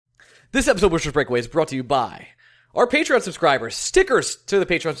This episode of Bushers Breakaway is brought to you by our Patreon subscribers. Stickers to the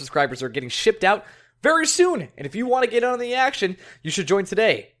Patreon subscribers are getting shipped out very soon. And if you want to get on the action, you should join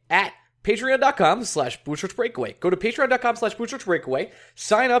today at patreon.com/Breakaway. Go to patreon.com/Breakaway.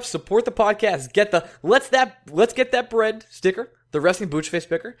 Sign up, support the podcast, get the let's get that bread sticker, the Wrestling Booch Face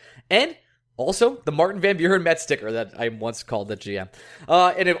sticker, and also the Martin Van Buren Met sticker that I once called the GM.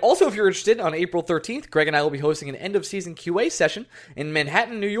 And if you're interested, on April 13th, Greg and I will be hosting an end-of-season QA session in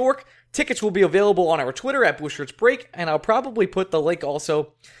Manhattan, New York. Tickets will be available on our Twitter at BushRichBreak, and I'll probably put the link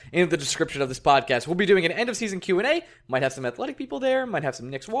also in the description of this podcast. We'll be doing an end-of-season Q&A. Might have some Athletic people there. Might have some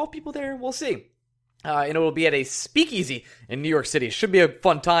Knicks Wall people there. We'll see. And it will be at a speakeasy in New York City. It should be a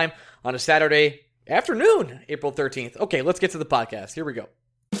fun time on a Saturday afternoon, April 13th. Okay, let's get to the podcast. Here we go.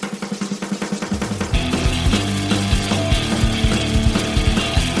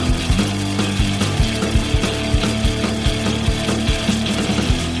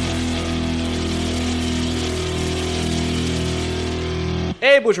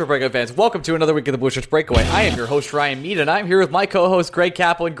 Hey, Bushers Breakaway fans. Welcome to another week of the Bushers Breakaway. I am your host, Ryan Mead, and I'm here with my co-host, Greg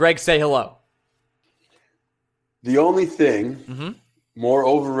Kaplan. Greg, say hello. The only thing more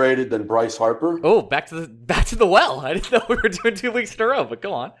overrated than Bryce Harper. Oh, back to the well. I didn't know we were doing 2 weeks in a row, but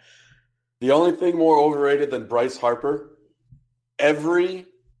go on. The only thing more overrated than Bryce Harper, every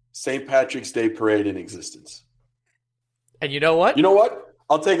St. Patrick's Day parade in existence. And you know what?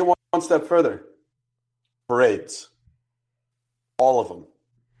 I'll take it one step further. Parades. All of them.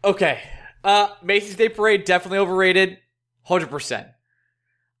 Okay. Macy's Day Parade, definitely overrated. 100%.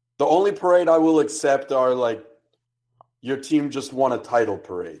 The only parade I will accept are like your team just won a title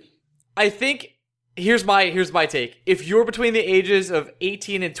parade. I think here's my take. If you're between the ages of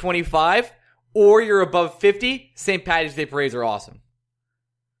 18 and 25 or you're above 50, St. Patty's Day parades are awesome.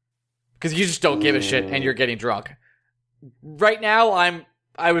 Because you just don't give a shit and you're getting drunk. Right now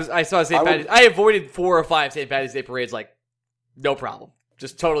I saw St. Patty's. I avoided 4 or 5 St. Patty's Day parades like no problem.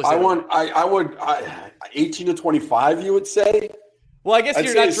 Just totally. I would 18 to 25. You would say. Well, I guess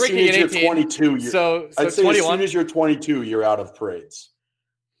you're not drinking at 18. 22. So I'd say 21. as soon as you're 22, you're out of parades.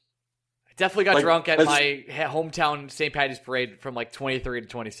 I definitely got drunk at my hometown St. Patty's parade from like 23 to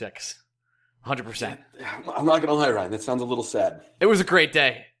 26. 100%. I'm not gonna lie, Ryan. That sounds a little sad. It was a great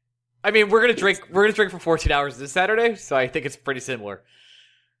day. I mean, we're gonna drink for 14 hours this Saturday, so I think it's pretty similar.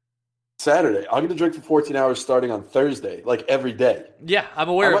 Saturday. I'm going to drink for 14 hours starting on Thursday, like every day. Yeah, I'm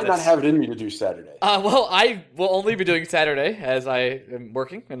aware of this. I might not have it in me to do Saturday. Well, I will only be doing Saturday as I am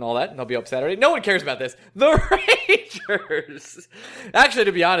working and all that, and I'll be up Saturday. No one cares about this. The Rangers! Actually,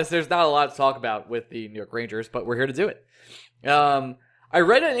 to be honest, there's not a lot to talk about with the New York Rangers, but we're here to do it. I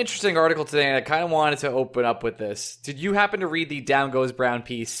read an interesting article today, and I kind of wanted to open up with this. Did you happen to read the Down Goes Brown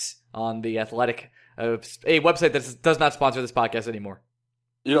piece on The Athletic, a website that does not sponsor this podcast anymore?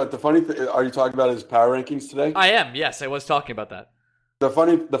 You know, the funny thing, are you talking about his power rankings today? I am, yes. I was talking about that. The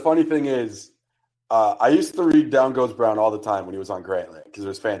funny thing is, I used to read Down Goes Brown all the time when he was on Grantland because it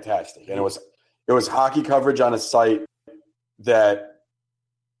was fantastic. And it was hockey coverage on a site that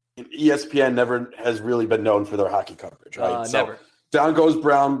ESPN never has really been known for their hockey coverage, right? Never. Down Goes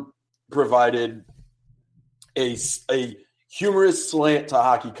Brown provided a humorous slant to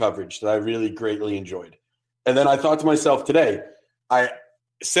hockey coverage that I really greatly enjoyed. And then I thought to myself today,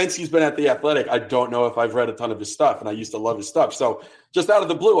 since he's been at The Athletic, I don't know if I've read a ton of his stuff, and I used to love his stuff. So just out of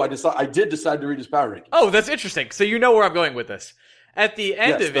the blue, I did decide to read his power rankings. Oh, that's interesting. So you know where I'm going with this. At the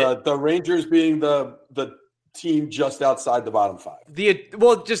end of it, the Rangers being the team just outside the bottom 5.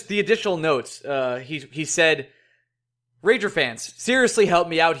 Just the additional notes. He said, Ranger fans, seriously help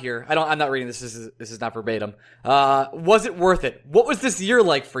me out here. I'm not reading this. This is not verbatim. Was it worth it? What was this year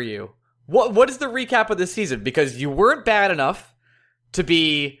like for you? What is the recap of this season? Because you weren't bad enough to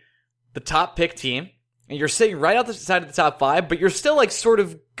be the top pick team, and you're sitting right outside of the top 5, but you're still like sort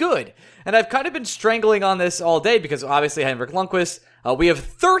of good. And I've kind of been strangling on this all day because obviously Henrik Lundqvist, we have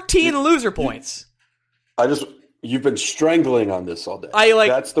 13 loser points. You've been strangling on this all day.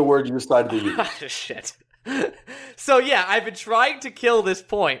 That's the word you decided to use. Shit. So yeah, I've been trying to kill this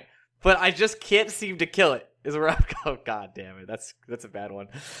point, but I just can't seem to kill it. Is where I'm going. Oh, God damn it. That's a bad one.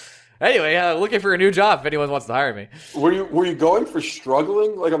 Anyway, looking for a new job if anyone wants to hire me. Were you going for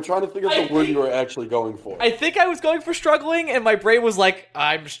struggling? Like, I'm trying to think of the word you were actually going for. I think I was going for struggling, and my brain was like,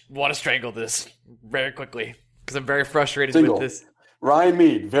 I want to strangle this very quickly because I'm very frustrated with this. Ryan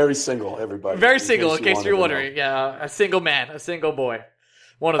Mead, very single, everybody. Very single, in case you're wondering. Yeah, a single man, a single boy.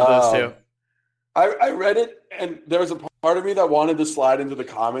 One of those two. I read it, and there was a part of me that wanted to slide into the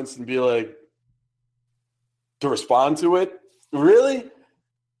comments and be like, to respond to it. Really?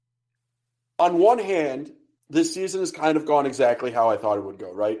 On one hand, this season has kind of gone exactly how I thought it would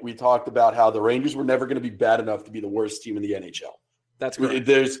go, right? We talked about how the Rangers were never going to be bad enough to be the worst team in the NHL. That's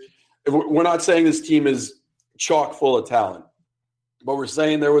correct. We're not saying this team is chock full of talent, but we're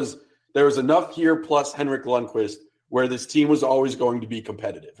saying there was enough here plus Henrik Lundqvist where this team was always going to be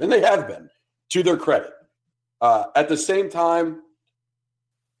competitive. And they have been, to their credit. At the same time,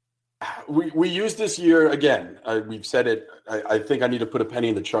 we use this year, again, we've said it, I think I need to put a penny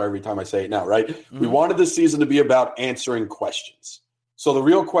in the jar every time I say it now, right? Mm-hmm. We wanted this season to be about answering questions. So the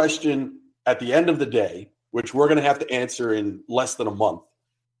real question at the end of the day, which we're going to have to answer in less than a month,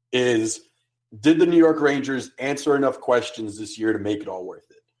 is did the New York Rangers answer enough questions this year to make it all worth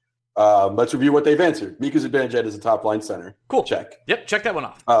it? Let's review what they've answered. Mika Zibanejad is a top-line center. Cool. Check. Yep, check that one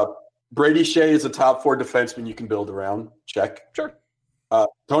off. Brady Shea is a top 4 defenseman you can build around. Check. Sure.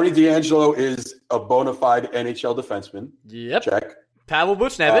 Tony DeAngelo is a bona fide NHL defenseman. Yep. Check. Pavel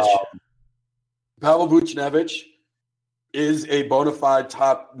Buchnevich. Pavel Buchnevich is a bona fide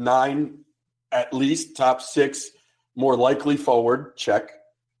top 9, at least top 6, more likely forward. Check.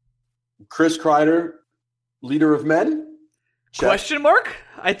 Chris Kreider, leader of men. Check. Question mark?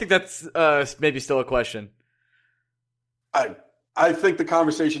 I think that's maybe still a question. I think the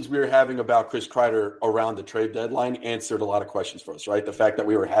conversations we were having about Chris Kreider around the trade deadline answered a lot of questions for us, right? The fact that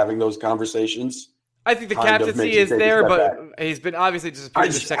we were having those conversations. I think the captaincy is there, but he's been obviously disappeared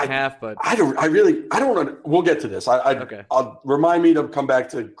in the second half. But I don't want to. We'll get to this. Okay. I'll remind me to come back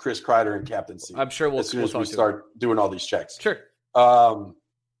to Chris Kreider and captaincy. I'm sure as soon as we start doing all these checks. Sure. Philip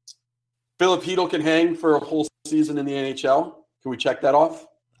Hedl can hang for a whole season in the NHL. Can we check that off?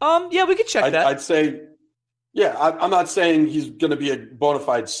 Yeah, we could check that. I'd say. Yeah, I'm not saying he's going to be a bona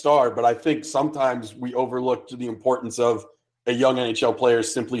fide star, but I think sometimes we overlook the importance of a young NHL player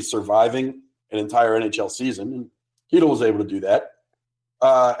simply surviving an entire NHL season. And Hedl was able to do that.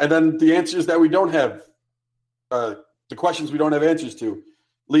 And then the answers that we don't have, the questions we don't have answers to.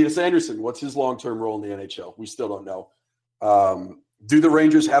 Elias Anderson, what's his long-term role in the NHL? We still don't know. Do the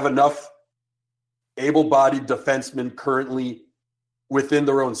Rangers have enough able-bodied defensemen currently within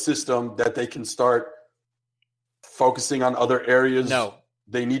their own system that they can start focusing on other areas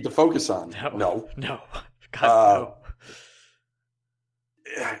they need to focus on? No. God, no.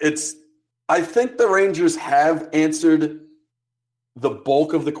 I think the Rangers have answered the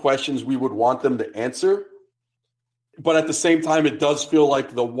bulk of the questions we would want them to answer. But at the same time, it does feel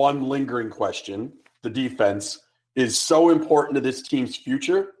like the one lingering question, the defense, is so important to this team's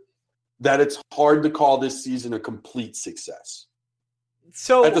future that it's hard to call this season a complete success.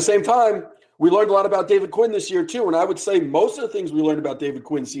 So at the same time, we learned a lot about David Quinn this year, too, and I would say most of the things we learned about David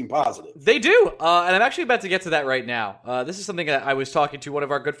Quinn seem positive. They do, and I'm actually about to get to that right now. This is something that I was talking to one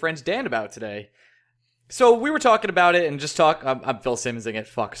of our good friends, Dan, about today. So we were talking about it and just I'm Phil Simmonsing it.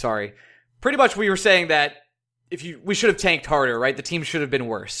 Fuck, sorry. Pretty much we were saying that we should have tanked harder, right? The team should have been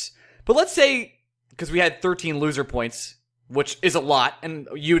worse. But let's say, because we had 13 loser points, which is a lot, and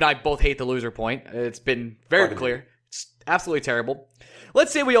you and I both hate the loser point. It's been very clear. It's absolutely terrible.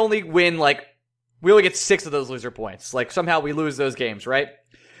 Let's say we only win, we only get 6 of those loser points. Somehow we lose those games, right?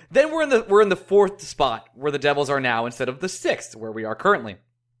 Then we're in the 4th spot where the Devils are now instead of the 6th where we are currently.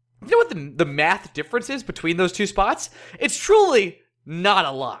 You know what the math difference is between those two spots? It's truly not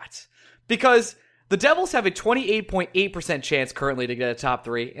a lot. Because the Devils have a 28.8% chance currently to get a top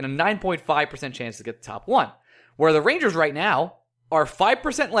 3 and a 9.5% chance to get the top 1. Where the Rangers right now are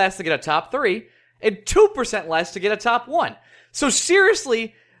 5% less to get a top 3 and 2% less to get a top 1. So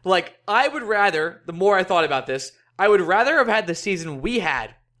seriously, I would rather, the more I thought about this, I would rather have had the season we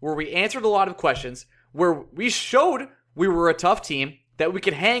had, where we answered a lot of questions, where we showed we were a tough team, that we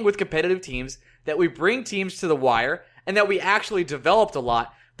could hang with competitive teams, that we bring teams to the wire, and that we actually developed a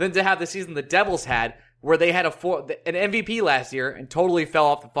lot, than to have the season the Devils had, where they had an MVP last year and totally fell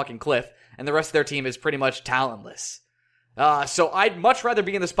off the fucking cliff, and the rest of their team is pretty much talentless. So I'd much rather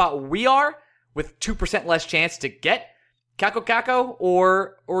be in the spot we are, with 2% less chance to get Kako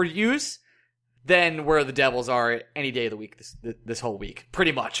or use than where the Devils are any day of the week this whole week.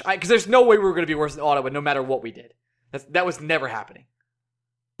 Pretty much. Because there's no way we were going to be worse than Ottawa no matter what we did. That was never happening.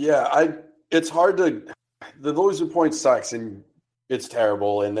 Yeah, it's hard to – the loser point sucks and it's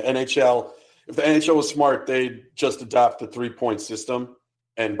terrible. And the NHL – if the NHL was smart, they'd just adopt the 3-point system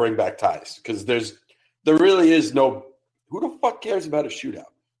and bring back ties. Because there really is no – who the fuck cares about a shootout?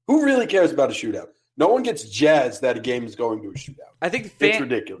 Who really cares about a shootout? No one gets jazzed that a game is going to a shootout. I think it's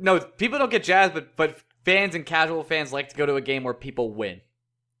ridiculous. No, people don't get jazzed, but fans and casual fans like to go to a game where people win.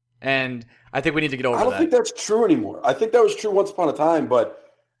 And I think we need to get over that. I don't think that's true anymore. I think that was true once upon a time,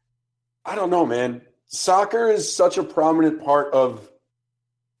 but I don't know, man. Soccer is such a prominent part of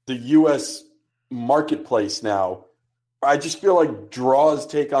the U.S. marketplace now. I just feel like draws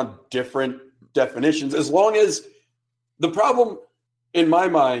take on different definitions. As long as the problem in my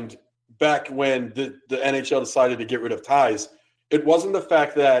mind, back when the NHL decided to get rid of ties, it wasn't the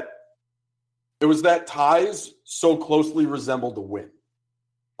fact that it was that ties so closely resembled a win.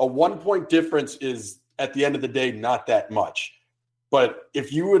 A 1-point difference is, at the end of the day, not that much. But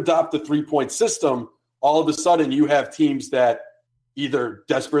if you adopt the 3-point system, all of a sudden you have teams that either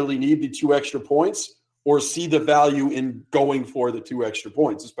desperately need the 2 extra points or see the value in going for the 2 extra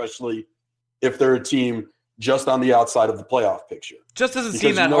points, especially if they're a team just on the outside of the playoff picture. Just doesn't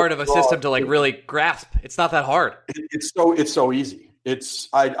seem that hard of a system to like really grasp. It's not that hard. It's so easy.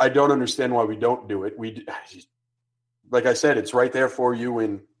 I don't understand why we don't do it. Like I said, it's right there for you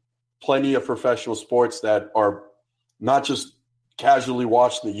in plenty of professional sports that are not just casually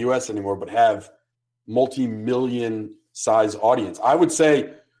watched in the U.S. anymore, but have multi-million size audience.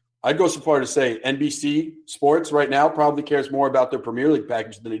 I'd go so far to say NBC Sports right now probably cares more about their Premier League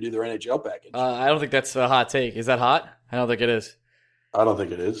package than they do their NHL package. I don't think that's a hot take. Is that hot? I don't think it is. I don't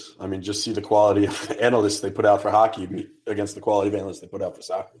think it is. I mean, just see the quality of analysts they put out for hockey against the quality of analysts they put out for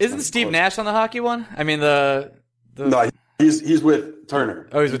soccer. Isn't Steve Nash on the hockey one? I mean, No, he's with Turner.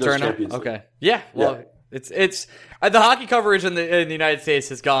 Oh, he's with Turner? Okay. Yeah. Well, yeah. It's the hockey coverage in the United States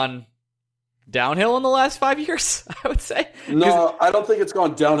has gone downhill in the last 5 years, I would say. No, I don't think it's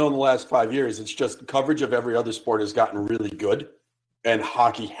gone downhill in the last 5 years. It's just coverage of every other sport has gotten really good, and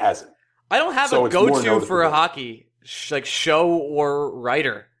hockey hasn't. I don't have a go-to for a hockey like show or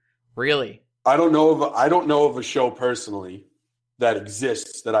writer, really. I don't know of a show personally that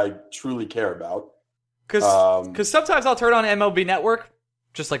exists that I truly care about. Because sometimes I'll turn on MLB Network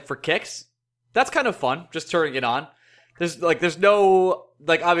just like for kicks. That's kind of fun, just turning it on. There's no,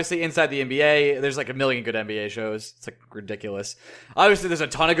 like, obviously inside the NBA, there's like a million good NBA shows. It's like ridiculous. Obviously, there's a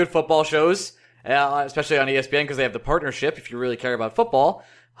ton of good football shows, especially on ESPN because they have the partnership if you really care about football.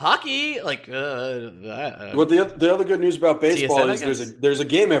 Hockey, like, well, the other good news about baseball is there's a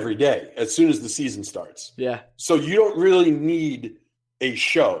game every day as soon as the season starts. Yeah. So you don't really need a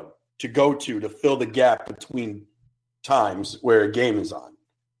show to go to fill the gap between times where a game is on.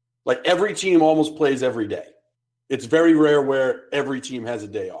 Like, every team almost plays every day. It's very rare where every team has a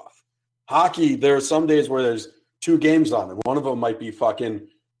day off. Hockey, there are some days where there's 2 games on, and one of them might be fucking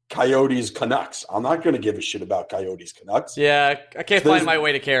Coyotes Canucks. I'm not going to give a shit about Coyotes Canucks. Yeah, I can't find my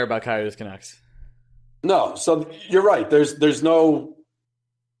way to care about Coyotes Canucks. No, so you're right. There's a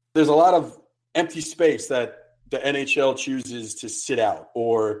lot of empty space that the NHL chooses to sit out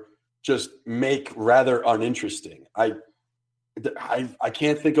or just make rather uninteresting. I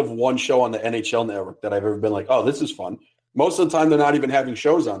can't think of one show on the NHL network that I've ever been like, oh, this is fun. Most of the time, they're not even having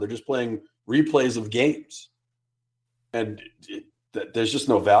shows on. They're just playing replays of games. And there's just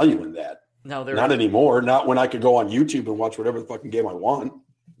no value in that. No, not anymore. Not when I could go on YouTube and watch whatever the fucking game I want.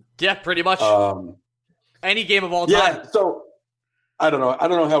 Yeah, pretty much. Any game of all time. Yeah, so I don't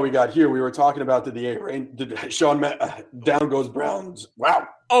know how we got here. We were talking about did Sean down goes Browns. Wow.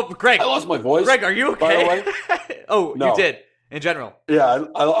 Oh, Greg. I lost my voice. Greg, are you okay? By the way? Oh, no. You did. In general. Yeah,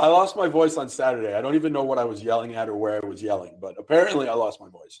 I lost my voice on Saturday. I don't even know what I was yelling at or where I was yelling, but apparently I lost my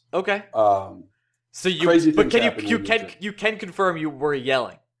voice. Okay. So you can confirm you were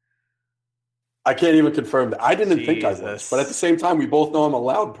yelling. I can't even confirm that. I didn't think I was, but at the same time, we both know I'm a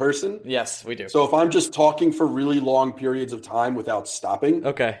loud person. Yes, we do. So if I'm just talking for really long periods of time without stopping,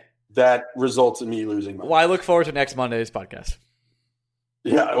 okay, that results in me losing my voice. Well, I look forward to next Monday's podcast.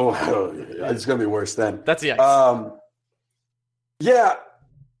 Yeah, it's going to be worse then. That's the ice. Yeah.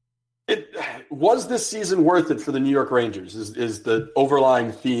 Was this season worth it for the New York Rangers is the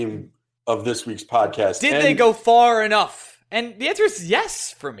overlying theme of this week's podcast. Did they go far enough? And the answer is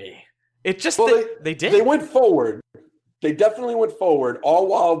yes for me. It just they did. They went forward. They definitely went forward, all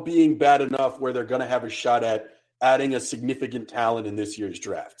while being bad enough where they're going to have a shot at adding a significant talent in this year's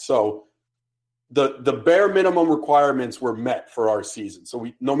draft. So the bare minimum requirements were met for our season. So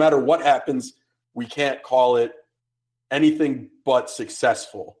no matter what happens, we can't call it anything but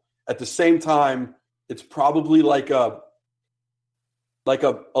successful. At the same time, it's probably like a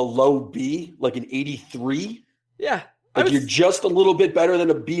low B, like an 83. Yeah. You're just a little bit better than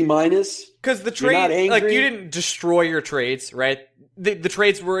a B minus. Because the trade, like, you didn't destroy your trades, right? The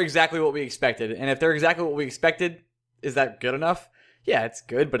trades were exactly what we expected. And if they're exactly what we expected, is that good enough? Yeah, it's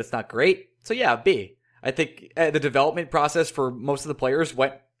good, but it's not great. So yeah, B. I think the development process for most of the players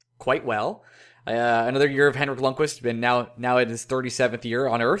went quite well. Another year of Henrik Lundqvist, and now in his 37th year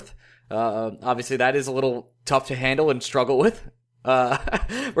on Earth. Obviously, that is a little tough to handle and struggle with.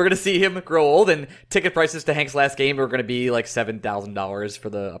 We're going to see him grow old, and ticket prices to Hank's last game are going to be like $7,000 for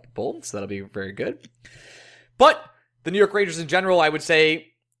the Upper Bowl, so that'll be very good. But the New York Rangers in general, I would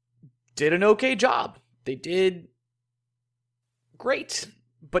say, did an okay job. They did great,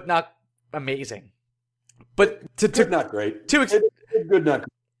 but not amazing. But good, not great. Good, not great.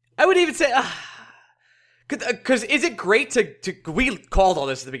 I would even say, because is it great to we called all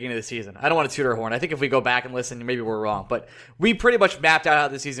this at the beginning of the season. I don't want to toot our horn. I think if we go back and listen, maybe we're wrong. But we pretty much mapped out how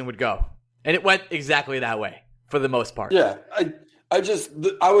the season would go. And it went exactly that way for the most part. Yeah.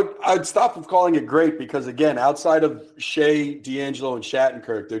 I'd stop with calling it great because, again, outside of Shea, D'Angelo, and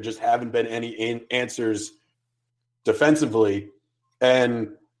Shattenkirk, there just haven't been any answers defensively.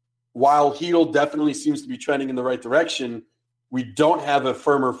 And while Hedl definitely seems to be trending in the right direction, we don't have a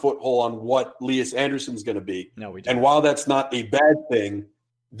firmer foothold on what Elias Anderson's going to be. No, we don't. And while that's not a bad thing,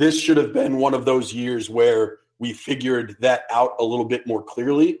 this should have been one of those years where we figured that out a little bit more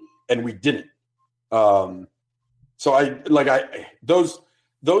clearly, and we didn't.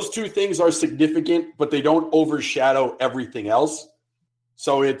 Those two things are significant, but they don't overshadow everything else.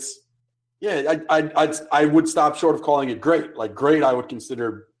 So I would stop short of calling it great. Like great, I would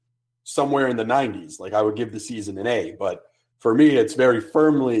consider somewhere in the 90s. Like I would give the season an A, but for me, it's very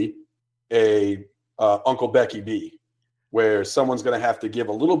firmly a Uncle Becky B, where someone's going to have to give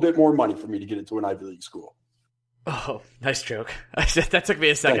a little bit more money for me to get into an Ivy League school. Oh, nice joke. That took me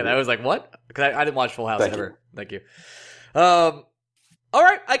a second. I was like, what? Because I didn't watch Full House ever. Thank you. All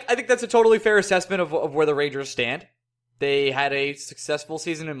right. I think that's a totally fair assessment of where the Rangers stand. They had a successful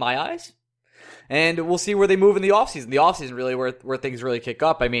season in my eyes. And we'll see where they move in the offseason. The offseason really where things really kick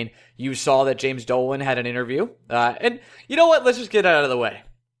up. I mean, you saw that James Dolan had an interview. And you know what? Let's just get it out of the way.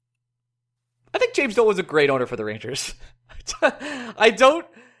 I think James Dolan's a great owner for the Rangers. If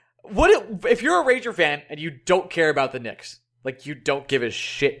you're a Ranger fan and you don't care about the Knicks, like you don't give a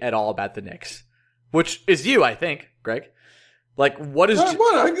shit at all about the Knicks, which is you, I think, Greg. Like, what is...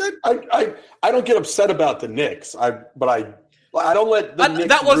 I don't get upset about the Knicks, but I don't let the Knicks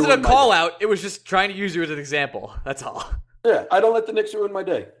that wasn't a call day. out. It was just trying to use you as an example. That's all. Yeah, I don't let the Knicks ruin my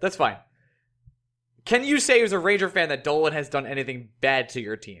day. That's fine. Can you say as a Ranger fan that Dolan has done anything bad to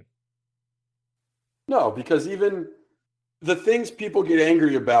your team? No, because even the things people get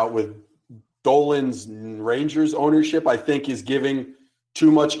angry about with Dolan's Rangers ownership, I think, is giving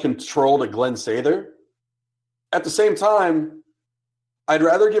too much control to Glenn Sather. At the same time, I'd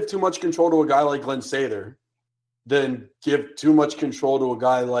rather give too much control to a guy like Glenn Sather than give too much control to a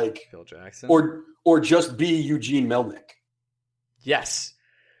guy like Phil Jackson or just be Eugene Melnick. Yes.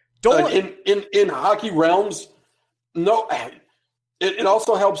 Dolan in hockey realms, no. It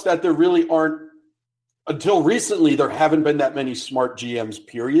also helps that there really aren't. Until recently, there haven't been that many smart GMs,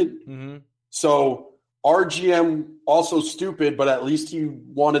 period. Mm-hmm. So our GM also stupid, but at least he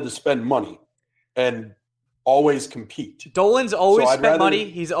wanted to spend money and always compete. Dolan's always spent money.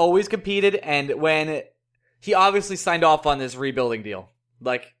 He's always competed. And when he obviously signed off on this rebuilding deal,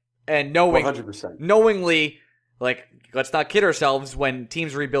 and 100%. knowingly, let's not kid ourselves. When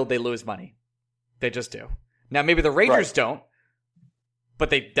teams rebuild, they lose money. They just do. Now, maybe the Rangers don't,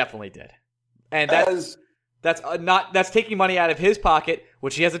 but they definitely did. And that's taking money out of his pocket,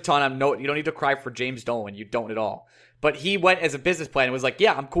 which he has a ton of. No, you don't need to cry for James Dolan. You don't at all. But he went as a business plan and was like,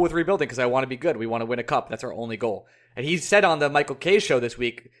 yeah, I'm cool with rebuilding because I want to be good. We want to win a cup. That's our only goal. And he said on the Michael Kay show this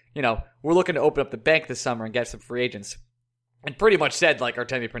week, we're looking to open up the bank this summer and get some free agents. And pretty much said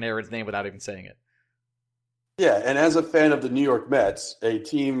Artemi Panarin's name without even saying it. Yeah, and as a fan of the New York Mets, a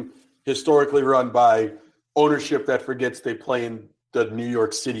team historically run by ownership that forgets they play in the New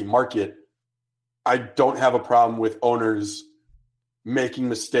York City market, I don't have a problem with owners making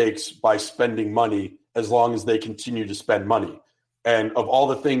mistakes by spending money as long as they continue to spend money. And of all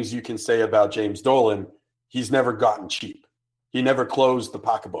the things you can say about James Dolan, he's never gotten cheap. He never closed the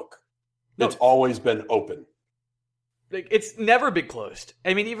pocketbook. No. It's always been open. It's never been closed.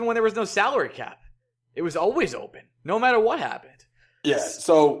 I mean, even when there was no salary cap, it was always open, no matter what happened. Yeah,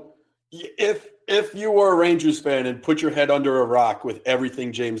 so if you were a Rangers fan and put your head under a rock with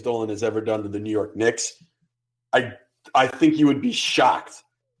everything James Dolan has ever done to the New York Knicks, I think you would be shocked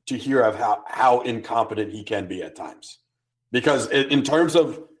to hear of how incompetent he can be at times. Because in terms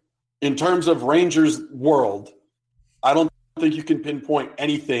of Rangers world, I don't think you can pinpoint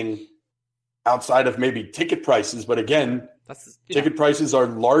anything outside of maybe ticket prices. But again, ticket prices are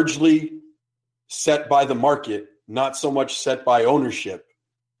largely set by the market, not so much set by ownership.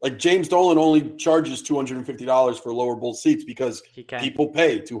 Like James Dolan only charges $250 for lower bowl seats because people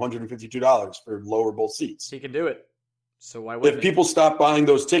pay $252 for lower bowl seats. He can do it. So why wouldn't if people stopped buying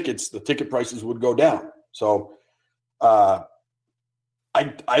those tickets, the ticket prices would go down. So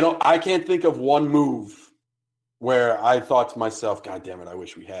I can't think of one move where I thought to myself, God damn it, I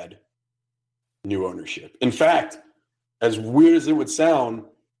wish we had new ownership. In fact, as weird as it would sound,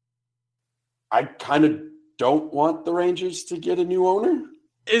 I kind of don't want the Rangers to get a new owner.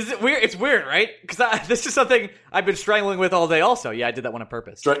 Is it weird? It's weird, right? Because this is something I've been strangling with all day also. Yeah, I did that one on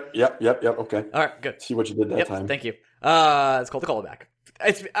purpose. Right. Yep. Okay. All right, good. See what you did that time. Thank you. It's called the callback.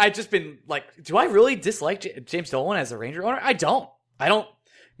 I've just been like, do I really dislike James Dolan as a Ranger owner? I don't.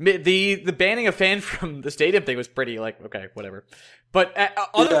 The banning a fan from the stadium thing was pretty like, okay, whatever. But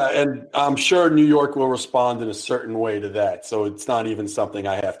and I'm sure New York will respond in a certain way to that. So it's not even something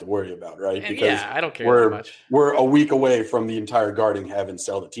I have to worry about, right? Because I don't care that much. We're a week away from the entire Garden having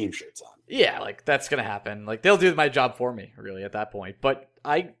sell the team shirts on. Yeah, like that's going to happen. Like they'll do my job for me, really, at that point. But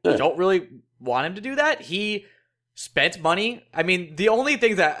I don't really want him to do that. He spent money. I mean, the only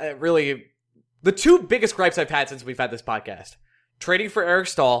things that really, the two biggest gripes I've had since we've had this podcast, trading for Eric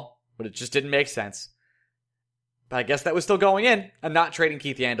Stahl, but it just didn't make sense. But I guess that was still going in, and not trading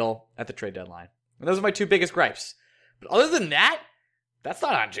Keith Yandle at the trade deadline. And those are my two biggest gripes. But other than that, that's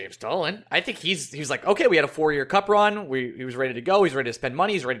not on James Dolan. I think he's like, okay, we had a 4-year cup run. He was ready to go. He's ready to spend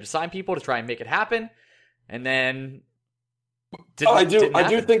money. He's ready to sign people to try and make it happen. And then I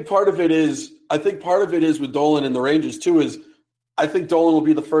do think part of it is with Dolan and the Rangers too is I think Dolan will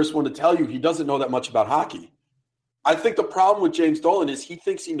be the first one to tell you he doesn't know that much about hockey. I think the problem with James Dolan is he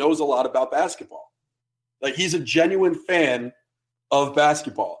thinks he knows a lot about basketball. Like he's a genuine fan of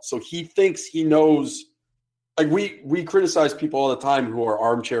basketball. So he thinks he knows. Like we criticize people all the time who are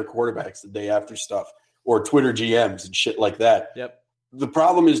armchair quarterbacks the day after stuff or Twitter GMs and shit like that. Yep. The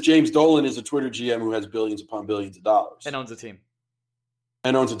problem is James Dolan is a Twitter GM who has billions upon billions of dollars. And owns a team.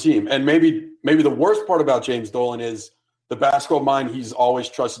 And maybe the worst part about James Dolan is the basketball mind he's always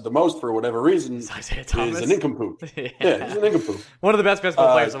trusted the most for whatever reason is an nincompoop. Yeah, he's a nincompoop. One of the best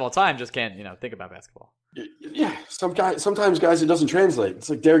basketball players of all time just can't, think about basketball. Yeah, sometimes guys it doesn't translate. It's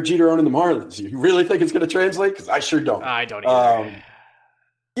like Derek Jeter owning the Marlins. You really think it's going to translate? Because I sure don't. I don't either.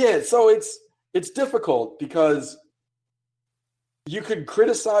 Yeah, so it's difficult because you could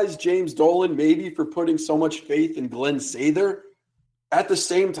criticize James Dolan maybe for putting so much faith in Glenn Sather. At the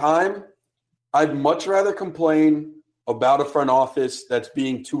same time, I'd much rather complain about a front office that's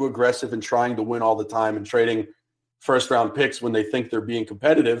being too aggressive and trying to win all the time and trading first-round picks when they think they're being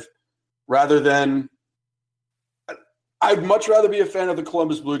competitive, rather than I'd much rather be a fan of the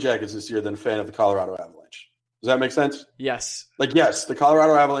Columbus Blue Jackets this year than a fan of the Colorado Avalanche. Does that make sense? Yes. Yes, the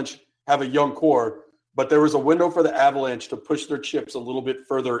Colorado Avalanche have a young core, but there was a window for the Avalanche to push their chips a little bit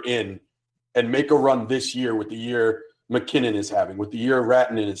further in and make a run this year with the year McKinnon is having, with the year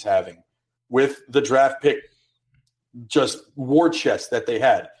Ratinen is having, with the draft pick just war chest that they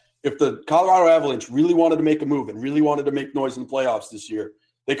had. If the Colorado Avalanche really wanted to make a move and really wanted to make noise in the playoffs this year,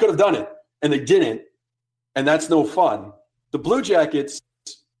 they could have done it, and they didn't, and that's no fun. The Blue Jackets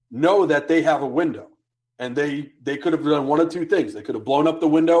know that they have a window, and they could have done one of two things. They could have blown up the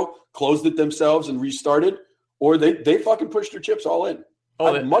window, closed it themselves, and restarted, or they fucking pushed their chips all in.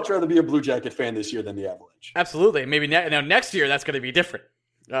 I'd much rather be a Blue Jacket fan this year than the Avalanche. Absolutely. Maybe now next year that's going to be different,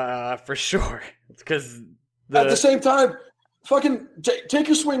 for sure. Because at the same time, fucking take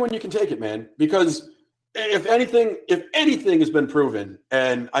your swing when you can take it, man. Because if anything has been proven,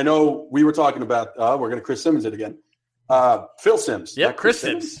 and I know we were talking about, we're going to Chris Simmons it again. Phil Simms. Yeah, Chris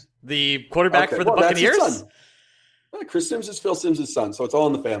Sims, the quarterback for the Buccaneers. That's his son. Chris Sims is Phil Simms' son, so it's all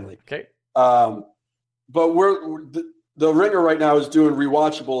in the family. Okay. But the Ringer right now is doing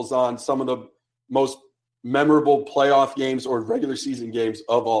rewatchables on some of the most memorable playoff games or regular season games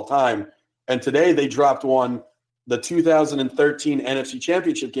of all time. And today they dropped one, the 2013 NFC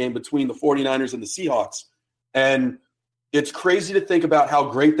Championship game between the 49ers and the Seahawks. And it's crazy to think about how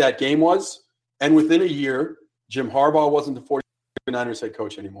great that game was. And within a year, Jim Harbaugh wasn't the 49ers head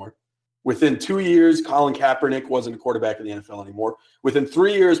coach anymore. Within 2 years, Colin Kaepernick wasn't a quarterback in the NFL anymore. Within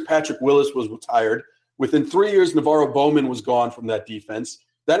 3 years, Patrick Willis was retired. Within 3 years, Navarro Bowman was gone from that defense.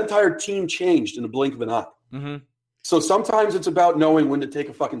 That entire team changed in the blink of an eye. Mm-hmm. So sometimes it's about knowing when to take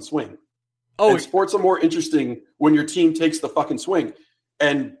a fucking swing. And sports are more interesting when your team takes the fucking swing.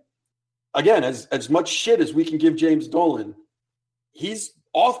 And again, as much shit as we can give James Dolan, he's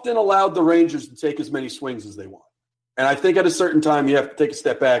often allowed the Rangers to take as many swings as they want. And I think at a certain time, you have to take a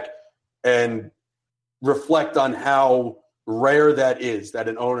step back and reflect on how rare that is, that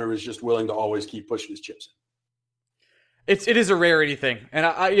an owner is just willing to always keep pushing his chips in. It is a rarity thing. And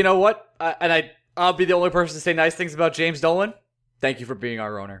I you know what? I'll be the only person to say nice things about James Dolan. Thank you for being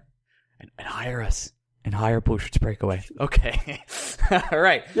our owner. And hire us. And hire Bush's Breakaway. Okay. All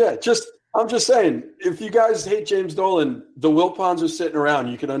right. Yeah, just I'm just saying, if you guys hate James Dolan, the Wilpons are sitting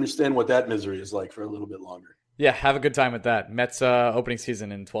around. You can understand what that misery is like for a little bit longer. Yeah, have a good time with that. Mets opening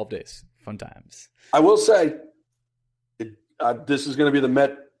season in 12 days. Fun times. I will say, this is going to be the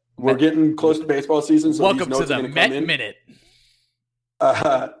Met. We're getting close to baseball season, so welcome to the Met Minute.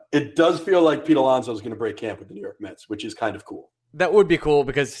 It does feel like Pete Alonso is going to break camp with the New York Mets, which is kind of cool. That would be cool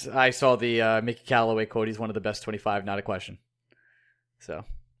because I saw the Mickey Callaway quote. He's one of the best 25, not a question. So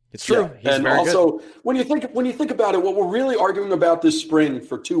it's true. Yeah. He's and very also, good. when you think about it, what we're really arguing about this spring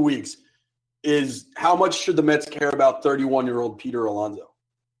for 2 weeks is how much should the Mets care about 31-year-old Peter Alonso?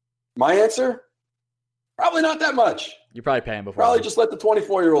 My answer, probably not that much. You probably pay him before. Probably just let the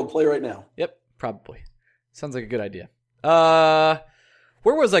 24-year-old play right now. Yep, probably. Sounds like a good idea.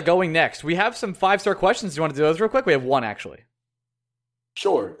 Where was I going next? We have some 5-star questions. Do you want to do those real quick? We have one, actually.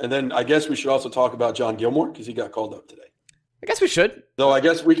 Sure. And then I guess we should also talk about John Gilmore because he got called up today. I guess we should. Though I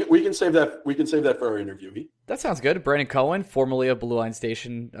guess we can save that. We can save that for our interview. That sounds good. Brandon Cohen, formerly of Blue Line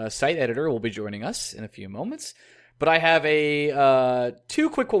Station site editor, will be joining us in a few moments. But I have a two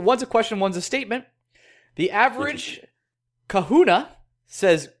quick. One's a question, one's a statement. The average Kahuna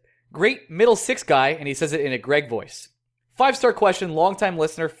says, "Great middle six guy," and he says it in a Greg voice. 5-star question, longtime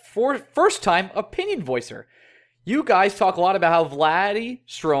listener, first-time opinion voicer. You guys talk a lot about how Vladdy,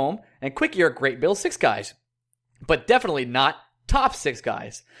 Strome, and Quickie are great middle six guys, but definitely not top six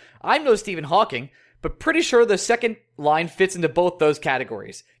guys. I'm no Stephen Hawking, but pretty sure the second line fits into both those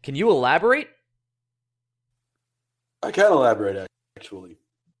categories. Can you elaborate? I can elaborate, actually.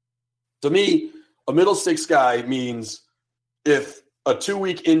 To me, a middle six guy means if a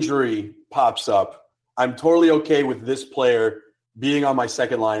 2-week injury pops up, I'm totally okay with this player being on my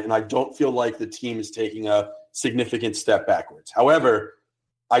second line, and I don't feel like the team is taking a significant step backwards. However,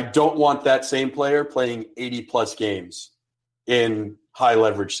 I don't want that same player playing 80-plus games in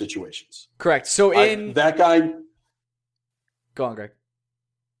high-leverage situations. Correct. So that guy... Go on, Greg.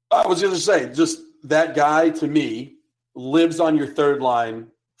 I was going to say, just that guy, to me, lives on your third line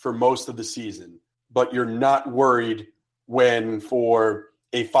for most of the season, but you're not worried when for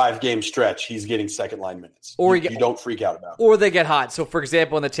a 5-game stretch he's getting second-line minutes. Or you don't freak out about it. Or they get hot. So, for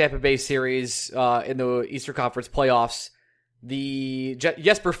example, in the Tampa Bay series, in the Eastern Conference playoffs, the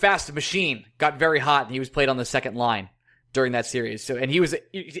Jesper Fast machine got very hot, and he was played on the second line during that series. So, and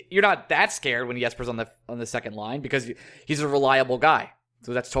you're not that scared when Jesper's on the second line because he's a reliable guy.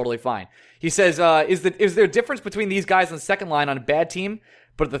 So that's totally fine. He says, is there a difference between these guys on the second line on a bad team,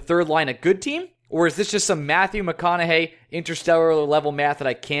 but the third line a good team? Or is this just some Matthew McConaughey interstellar level math that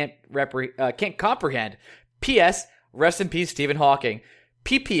I can't comprehend? P.S. Rest in peace, Stephen Hawking.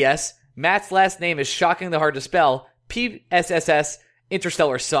 P.P.S. Matt's last name is shockingly hard to spell. P.S.S.S.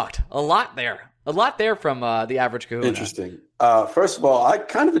 Interstellar sucked. A lot there from the average Kahuna. Interesting. First of all, I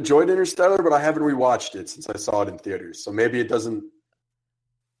kind of enjoyed Interstellar, but I haven't rewatched it since I saw it in theaters. So maybe it doesn't.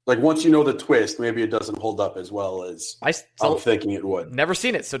 Like, once you know the twist, maybe it doesn't hold up as well as I'm thinking it would. Never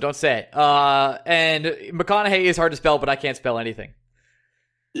seen it, so don't say it. And McConaughey is hard to spell, but I can't spell anything.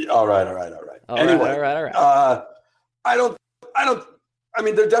 All right. Anyway, I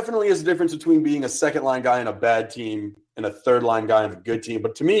mean, there definitely is a difference between being a second-line guy in a bad team and a third-line guy in a good team.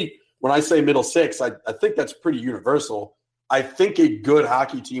 But to me, when I say middle six, I think that's pretty universal. I think a good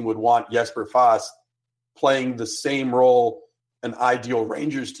hockey team would want Jesper Fast playing the same role an ideal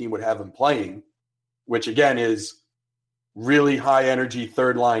Rangers team would have him playing, which again is really high energy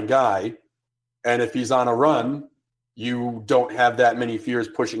third line guy. And if he's on a run, you don't have that many fears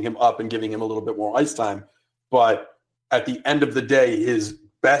pushing him up and giving him a little bit more ice time. But at the end of the day, his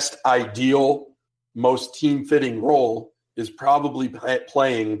best ideal, most team fitting role is probably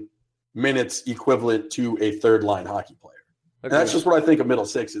playing minutes equivalent to a third line hockey player. And that's just what I think a middle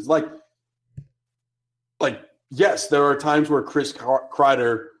six is. Like, yes, there are times where Chris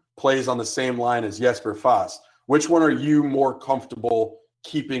Kreider plays on the same line as Jesper Fast. Which one are you more comfortable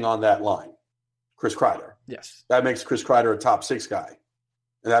keeping on that line? Chris Kreider. Yes. That makes Chris Kreider a top six guy.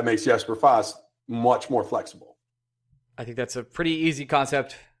 And that makes Jesper Fast much more flexible. I think that's a pretty easy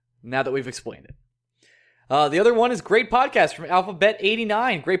concept now that we've explained it. The other one is great podcast from Alphabet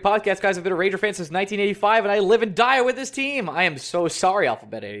 89. Great podcast, guys. I've been a Ranger fan since 1985, and I live and die with this team. I am so sorry,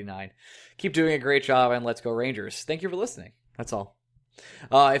 Alphabet 89. Keep doing a great job, and let's go Rangers. Thank you for listening. That's all.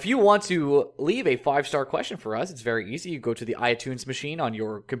 If you want to leave a 5-star question for us, it's very easy. You go to the iTunes machine on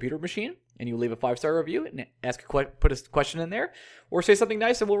your computer machine, and you leave a 5-star review and put a question in there, or say something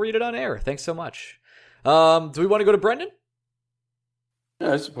nice, and we'll read it on air. Thanks so much. Do we want to go to Brendan?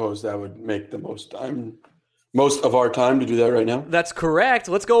 Yeah, I suppose that would make the most. I'm most of our time to do that right now. That's correct.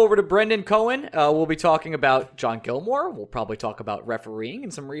 Let's go over to Brendan Cohen. We'll be talking about John Gilmore. We'll probably talk about refereeing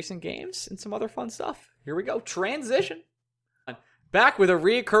in some recent games and some other fun stuff. Here we go. Transition. Back with a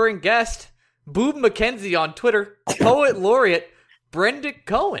reoccurring guest, Boob McKenzie on Twitter, poet laureate Brendan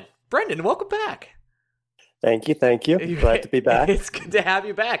Cohen. Brendan, welcome back. Thank you. Glad to be back. It's good to have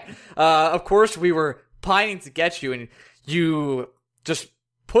you back. Of course, we were pining to get you, and you just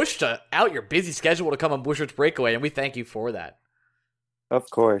pushed out your busy schedule to come on Bushwicks Breakaway, and we thank you for that. Of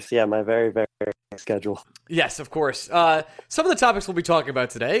course. Yeah, my very, very schedule. Yes, of course. Some of the topics we'll be talking about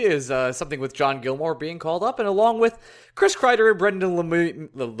today is something with John Gilmore being called up, and along with Chris Kreider and Brendan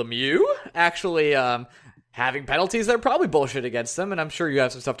Lemieux actually having penalties that are probably bullshit against them, and I'm sure you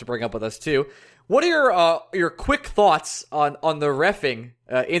have some stuff to bring up with us too. What are your quick thoughts on the reffing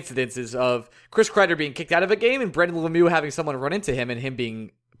incidences of Chris Kreider being kicked out of a game and Brendan Lemieux having someone run into him and him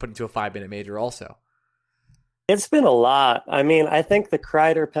being put into a 5-minute major also? It's been a lot. I mean, I think the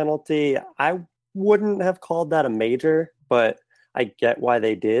Kreider penalty, I wouldn't have called that a major, but I get why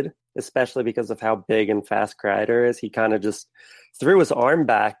they did, especially because of how big and fast Kreider is. He kind of just threw his arm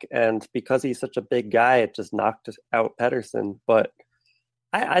back, and because he's such a big guy, it just knocked out Pettersson. But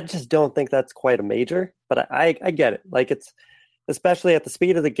I just don't think that's quite a major, but I get it. Like, it's especially at the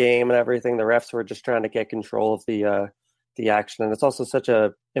speed of the game and everything, the refs were just trying to get control of the action. And it's also such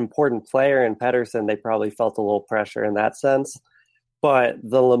a important player in Pettersson. They probably felt a little pressure in that sense. But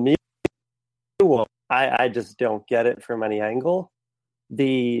the Lemieux one, I just don't get it from any angle.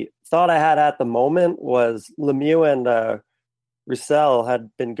 The thought I had at the moment was Lemieux and Roussel had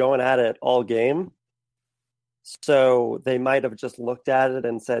been going at it all game. So they might have just looked at it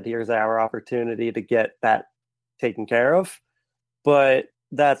and said, here's our opportunity to get that taken care of. But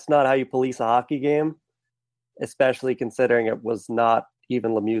that's not how you police a hockey game, especially considering it was not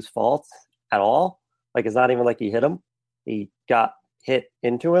even Lemieux's fault at all. Like, it's not even like he hit him. He got hit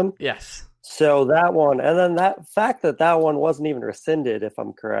into him. Yes. So that one, and then that fact that one wasn't even rescinded, if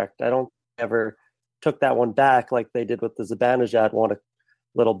I'm correct. I don't ever took that one back like they did with the Zibanejad one a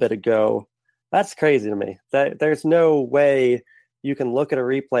little bit ago. That's crazy to me. There's no way you can look at a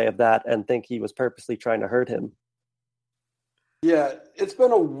replay of that and think he was purposely trying to hurt him. Yeah, it's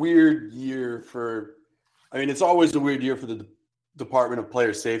been a weird year it's always a weird year for the Department of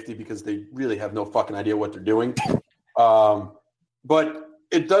Player Safety because they really have no fucking idea what they're doing. But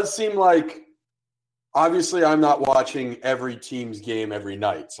it does seem like, obviously, I'm not watching every team's game every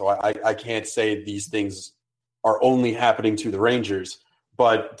night, so I can't say these things are only happening to the Rangers.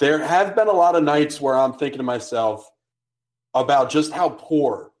 But there have been a lot of nights where I'm thinking to myself about just how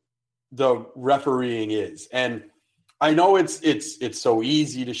poor the refereeing is. And I know it's so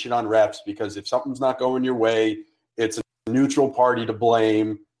easy to shit on refs because if something's not going your way, it's a neutral party to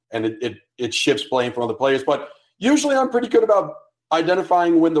blame, and it shifts blame from other players. But usually I'm pretty good about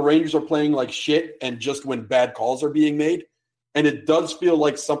identifying when the Rangers are playing like shit and just when bad calls are being made. And it does feel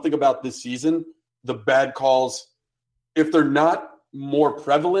like something about this season, the bad calls, if they're not more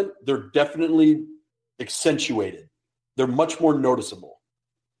prevalent, they're definitely accentuated. They're much more noticeable.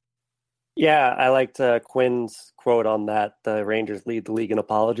 Yeah, I liked Quinn's quote on that. The Rangers lead the league in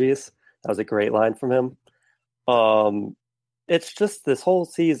apologies. That was a great line from him. It's just this whole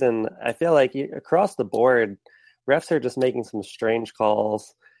season, I feel like across the board, refs are just making some strange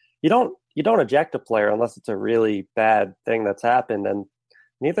calls. You don't eject a player unless it's a really bad thing that's happened, and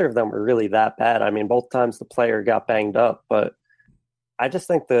neither of them were really that bad. I mean, both times the player got banged up, but I just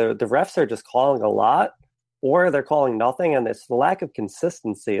think the refs are just calling a lot, or they're calling nothing, and it's the lack of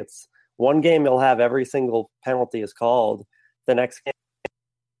consistency. It's one game you'll have every single penalty is called, the next game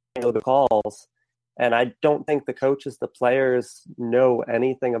the calls, and I don't think the coaches, the players know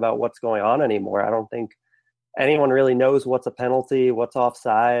anything about what's going on anymore. I don't think anyone really knows what's a penalty, what's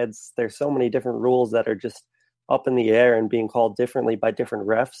offsides. There's so many different rules that are just up in the air and being called differently by different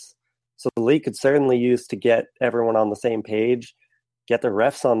refs. So the league could certainly use to get everyone on the same page, get the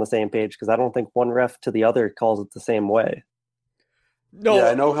refs on the same page, because I don't think one ref to the other calls it the same way. No, yeah,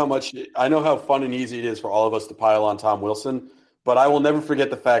 I know how fun and easy it is for all of us to pile on Tom Wilson, but I will never forget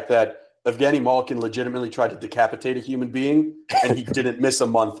the fact that Evgeny Malkin legitimately tried to decapitate a human being, and he didn't miss a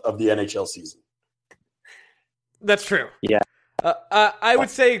month of the NHL season. That's true. Yeah. I would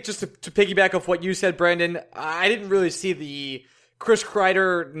say, just to piggyback off what you said, Brandon, I didn't really see the Chris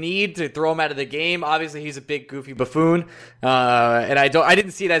Kreider need to throw him out of the game. Obviously, he's a big, goofy buffoon, and I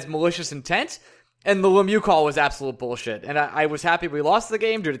didn't see it as malicious intent. And the Lemieux call was absolute bullshit. And I was happy we lost the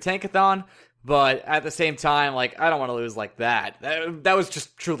game due to Tankathon, But at the same time, like, I don't want to lose like that. That was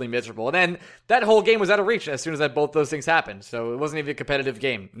just truly miserable. And then that whole game was out of reach as soon as both those things happened. So it wasn't even a competitive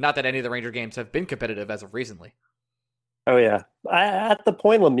game. Not that any of the Ranger games have been competitive as of recently. Oh, yeah. At the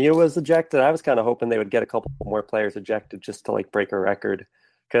point Lemieux was ejected, I was kind of hoping they would get a couple more players ejected just to, like, break a record.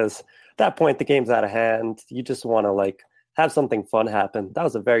 Because at that point, the game's out of hand. You just want to, like, have something fun happen. That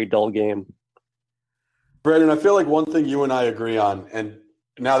was a very dull game. Brandon, I feel like one thing you and I agree on, and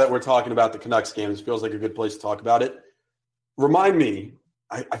now that we're talking about the Canucks games, feels like a good place to talk about it. Remind me,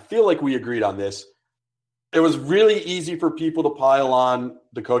 I feel like we agreed on this. It was really easy for people to pile on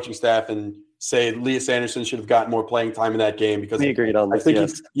the coaching staff and say Elias Anderson should have gotten more playing time in that game because we agreed on this.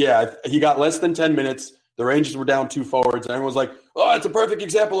 He got less than 10 minutes. The Rangers were down 2 forwards, and everyone's like, "Oh, it's a perfect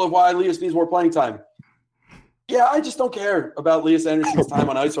example of why Elias needs more playing time." Yeah, I just don't care about Elias Anderson's time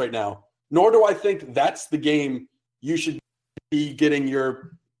on ice right now. Nor do I think that's the game you should be getting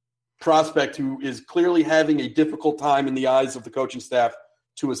your prospect who is clearly having a difficult time in the eyes of the coaching staff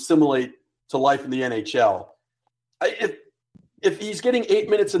to assimilate to life in the NHL. If he's getting 8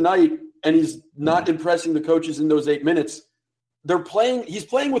 minutes a night and he's not impressing the coaches in those 8 minutes, he's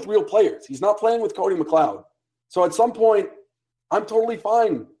playing with real players. He's not playing with Cody McLeod. So at some point, I'm totally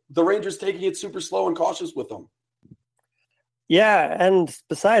fine the Rangers taking it super slow and cautious with him. Yeah, and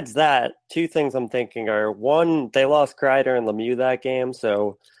besides that, 2 things I'm thinking are, one, they lost Kreider and Lemieux that game,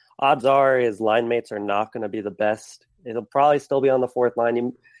 so odds are his line mates are not going to be the best. It'll probably still be on the fourth line.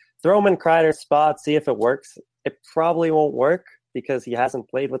 You throw him in Kreider's spot, see if it works. It probably won't work because he hasn't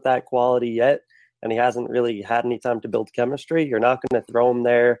played with that quality yet, and he hasn't really had any time to build chemistry. You're not going to throw him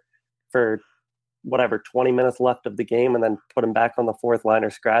there for 20 minutes left of the game and then put him back on the fourth line or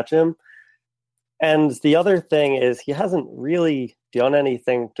scratch him. And the other thing is he hasn't really done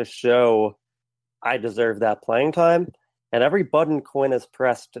anything to show I deserve that playing time. And every button Cohen has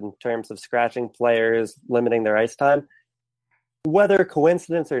pressed in terms of scratching players, limiting their ice time, whether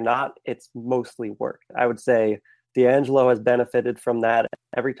coincidence or not, it's mostly worked. I would say D'Angelo has benefited from that.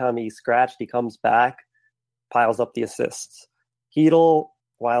 Every time he's scratched, he comes back, piles up the assists. Hedl,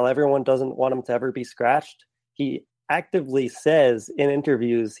 while everyone doesn't want him to ever be scratched, he actively says in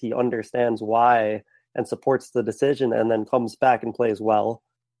interviews he understands why and supports the decision and then comes back and plays well.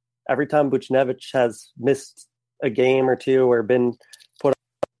 Every time Buchnevich has missed a game or two or been put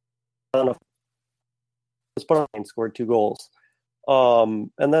on and scored 2 goals.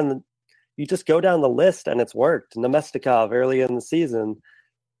 And then you just go down the list and it's worked. Nemestikov early in the season,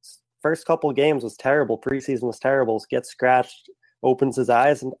 first couple of games was terrible. Preseason was terrible. Gets scratched, opens his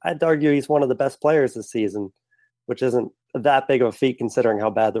eyes, and I'd argue he's one of the best players this season, which isn't that big of a feat considering how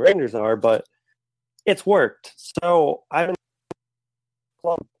bad the Rangers are, but it's worked. So I'm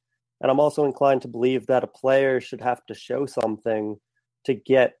also inclined to believe that a player should have to show something to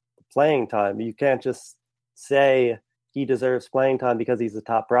get playing time. You can't just say he deserves playing time because he's a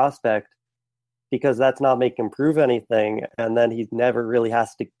top prospect, because that's not making him prove anything, and then he never really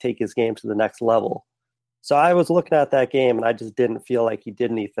has to take his game to the next level. So I was looking at that game, and I just didn't feel like he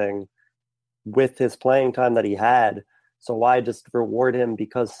did anything with his playing time that he had. So why just reward him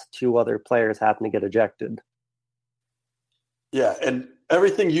because 2 other players happen to get ejected? Yeah, and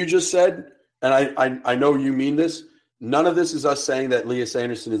everything you just said, and I know you mean this, none of this is us saying that Elias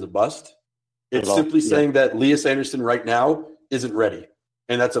Anderson is a bust. It's simply saying that Elias Anderson right now isn't ready.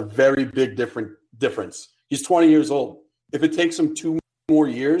 And that's a very big difference. He's 20 years old. If it takes him 2 more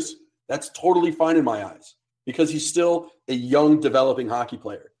years, that's totally fine in my eyes because he's still a young, developing hockey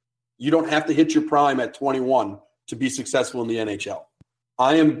player. You don't have to hit your prime at 21 to be successful in the NHL.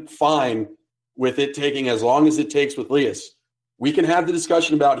 I am fine with it taking as long as it takes with Elias. We can have the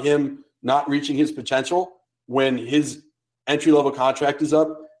discussion about him not reaching his potential when his entry-level contract is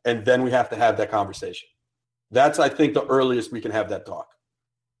up, and then we have to have that conversation. That's, I think, the earliest we can have that talk.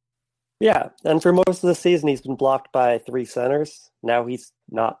 Yeah, and for most of the season, he's been blocked by 3 centers. Now he's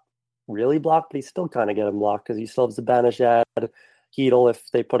not really blocked, but he's still kind of getting blocked because he still has Zibanejad, Hedl if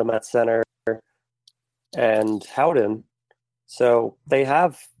they put him at center, and Howden. So they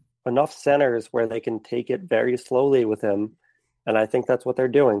have enough centers where they can take it very slowly with him, and I think that's what they're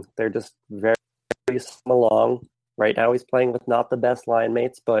doing. They're just very, very along. Right now he's playing with not the best line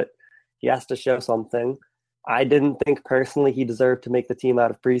mates, but he has to show something. I didn't think personally he deserved to make the team out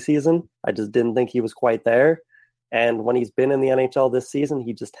of preseason. I just didn't think he was quite there. And when he's been in the NHL this season,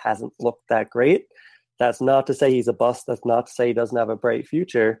 he just hasn't looked that great. That's not to say he's a bust. That's not to say he doesn't have a bright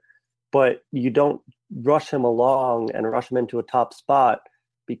future. But you don't rush him along and rush him into a top spot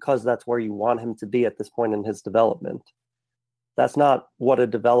because that's where you want him to be at this point in his development. That's not what a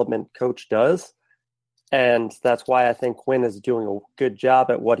development coach does. And that's why I think Quinn is doing a good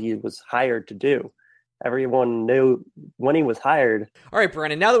job at what he was hired to do. Everyone knew when he was hired. All right,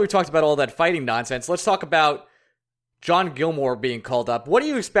 Brandon, now that we've talked about all that fighting nonsense, let's talk about John Gilmore being called up. What do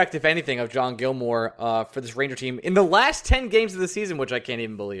you expect, if anything, of John Gilmore for this Ranger team in the last 10 games of the season, which I can't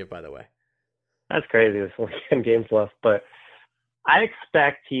even believe, by the way? That's crazy. There's only 10 games left, but I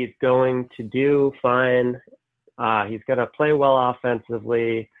expect he's going to do fine. He's going to play well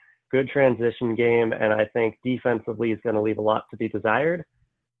offensively, good transition game, and I think defensively he's going to leave a lot to be desired.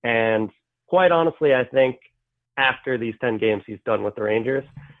 And quite honestly, I think after these 10 games he's done with the Rangers,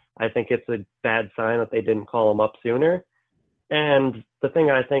 I think it's a bad sign that they didn't call him up sooner. And the thing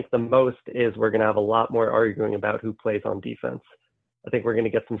I think the most is we're going to have a lot more arguing about who plays on defense. I think we're going to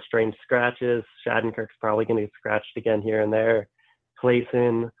get some strange scratches. Shattenkirk's probably going to get scratched again here and there.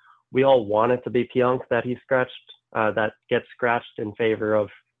 Clayson, we all want it to be Pionk that that gets scratched in favor of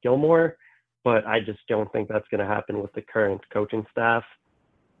Gilmore, but I just don't think that's going to happen with the current coaching staff.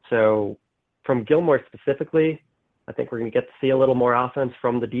 So from Gilmore specifically, I think we're going to get to see a little more offense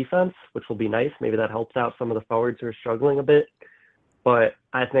from the defense, which will be nice. Maybe that helps out some of the forwards who are struggling a bit. But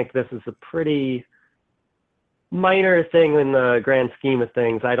I think this is a pretty minor thing in the grand scheme of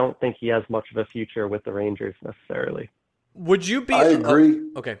things. I don't think he has much of a future with the Rangers necessarily. Would you be... I agree.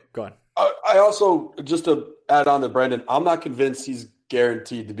 Okay, go on. I also, just to add on to Brendan, I'm not convinced he's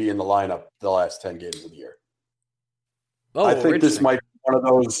guaranteed to be in the lineup the last 10 games of the year. Oh, I think this might be one of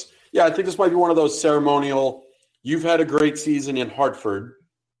those... Yeah, I think this might be one of those ceremonial... You've had a great season in Hartford.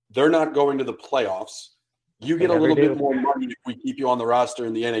 They're not going to the playoffs. You get a little bit more money if we keep you on the roster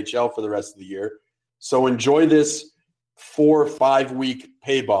in the NHL for the rest of the year. So enjoy this 4 or 5 week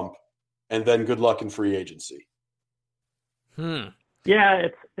pay bump, and then good luck in free agency. Yeah,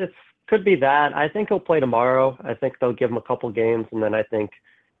 it's could be that. I think he'll play tomorrow. I think they'll give him a couple games, and then I think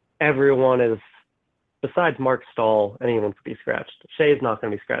everyone is, besides Mark Stahl, anyone could be scratched. Shea's not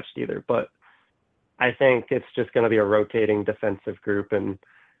going to be scratched either, but I think it's just going to be a rotating defensive group, and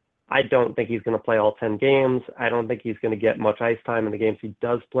I don't think he's going to play all 10 games. I don't think he's going to get much ice time in the games he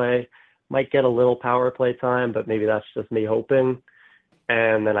does play. Might get a little power play time, but maybe that's just me hoping.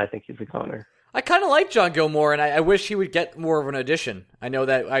 And then I think he's a goner. I kind of like John Gilmore, and I wish he would get more of an addition. I know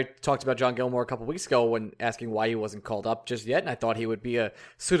that I talked about John Gilmore a couple weeks ago when asking why he wasn't called up just yet, and I thought he would be a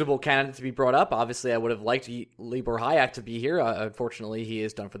suitable candidate to be brought up. Obviously, I would have liked Libor Hayek to be here. Unfortunately, he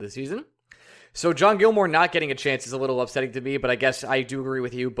is done for the season. So John Gilmore not getting a chance is a little upsetting to me, but I guess I do agree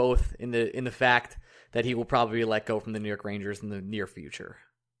with you both in the fact that he will probably be let go from the New York Rangers in the near future.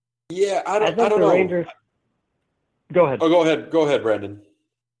 Yeah, I don't know. Rangers... Go ahead. Oh, go ahead, Brandon.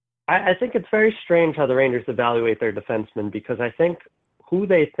 I think it's very strange how the Rangers evaluate their defensemen, because I think who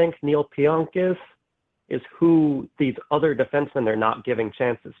they think Neil Pionk is who these other defensemen they're not giving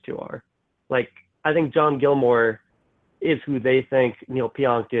chances to are. Like, I think John Gilmore is who they think Neil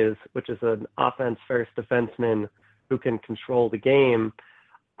Pionk is, which is an offense-first defenseman who can control the game.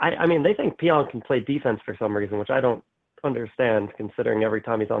 I mean, they think Pionk can play defense for some reason, which I don't understand, considering every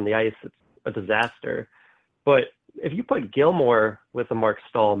time he's on the ice, it's a disaster. But if you put Gilmore with a Mark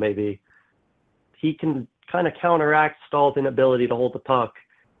Stahl, maybe, he can kind of counteract Stahl's inability to hold the puck,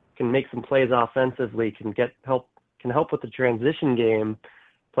 can make some plays offensively, can help with the transition game,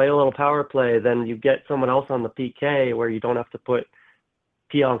 play a little power play. Then you get someone else on the PK where you don't have to put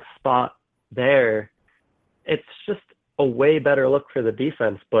Pionk's spot there. It's just a way better look for the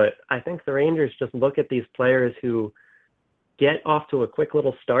defense. But I think the Rangers just look at these players who get off to a quick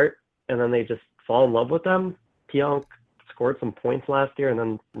little start and then they just fall in love with them. Pionk scored some points last year, and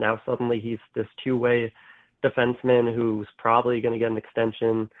then now suddenly he's this two-way defenseman who's probably going to get an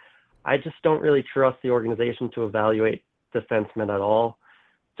extension. I just don't really trust the organization to evaluate defensemen at all.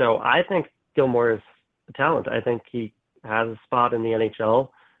 So I think Gilmore is a talent. I think he has a spot in the NHL.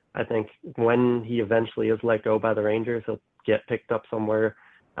 I think when he eventually is let go by the Rangers, he'll get picked up somewhere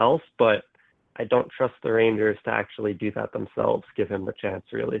else. But I don't trust the Rangers to actually do that themselves, give him the chance,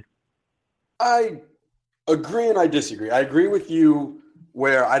 really. I agree and I disagree. I agree with you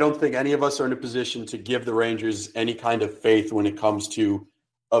where I don't think any of us are in a position to give the Rangers any kind of faith when it comes to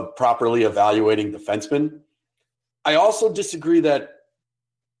properly evaluating defensemen. I also disagree that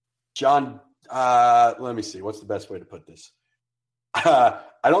John, let me see, what's the best way to put this? I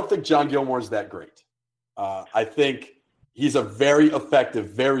don't think John Gilmore is that great. I think he's a very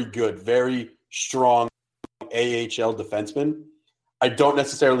effective, very good, very strong AHL defenseman. I don't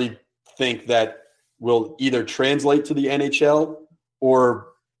necessarily think that will either translate to the NHL or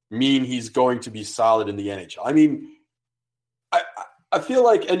mean he's going to be solid in the NHL. I mean, I feel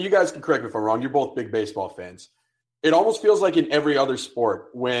like, and you guys can correct me if I'm wrong, you're both big baseball fans. It almost feels like in every other sport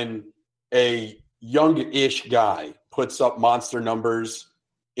when a young-ish guy puts up monster numbers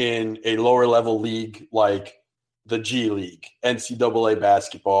in a lower-level league like the G League, NCAA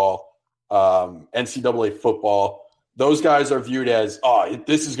basketball, NCAA football, those guys are viewed as,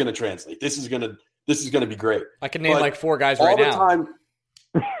 this is going to translate. This is going to be great. I can name like 4 guys right now.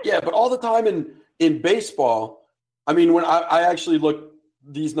 But all the time in baseball, I mean, when I actually looked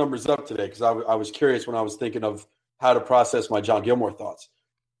these numbers up today because I was curious when I was thinking of how to process my John Gilmore thoughts.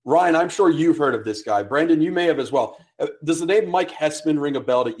 Ryan, I'm sure you've heard of this guy. Brandon, you may have as well. Does the name Mike Hessman ring a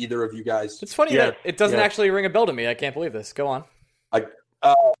bell to either of you guys? It's funny that it doesn't actually ring a bell to me. I can't believe this. Go on.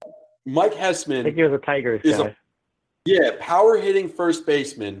 Mike Hessman. I think he was a Tigers guy. Power hitting first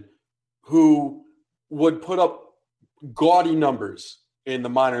baseman who would put up gaudy numbers in the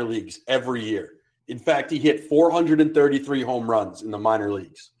minor leagues every year. In fact, he hit 433 home runs in the minor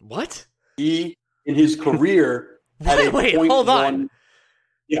leagues. What? He, in his career, had Wait, hold on.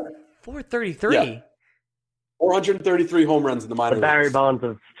 Yeah. 433? Yeah. 433 home runs in the minor leagues. The Barry Bonds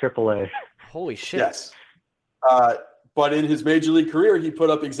of AAA. Holy shit. Yes. But in his major league career, he put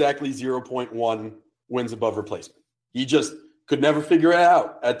up exactly 0.1 wins above replacement. He just could never figure it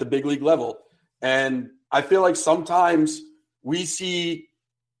out at the big league level. And I feel like sometimes we see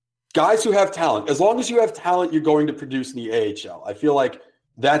guys who have talent. As long as you have talent, you're going to produce in the AHL. I feel like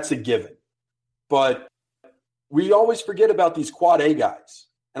that's a given. But we always forget about these quad A guys.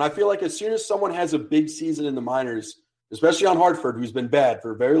 And I feel like as soon as someone has a big season in the minors, especially on Hartford, who's been bad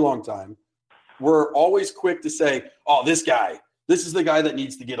for a very long time, we're always quick to say, this is the guy that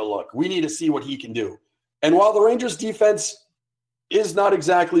needs to get a look. We need to see what he can do. And while the Rangers defense is not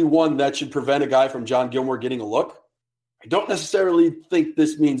exactly one that should prevent a guy from John Gilmore getting a look, I don't necessarily think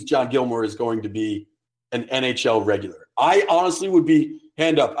this means John Gilmore is going to be an NHL regular. I honestly would be,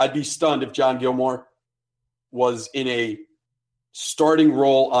 hand up, I'd be stunned if John Gilmore was in a starting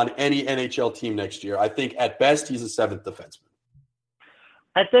role on any NHL team next year. I think at best he's a 7th defenseman.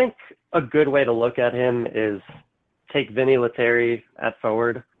 I think a good way to look at him is take Vinny Lettieri at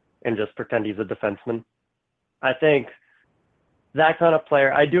forward and just pretend he's a defenseman. I think that kind of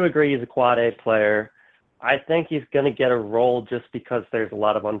player, I do agree he's a quad A player. I think he's going to get a role just because there's a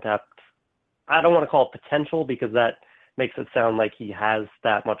lot of untapped, I don't want to call it potential because that makes it sound like he has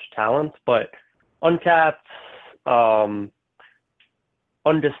that much talent, but untapped,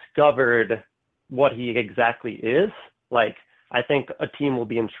 undiscovered what he exactly is. Like, I think a team will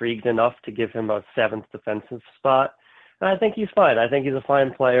be intrigued enough to give him a 7th defensive spot. And I think he's fine. I think he's a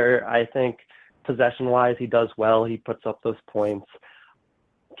fine player. I think possession-wise, he does well. He puts up those points.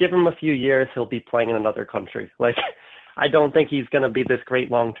 Give him a few years, he'll be playing in another country. Like, I don't think he's going to be this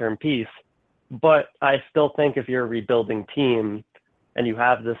great long-term piece. But I still think if you're a rebuilding team and you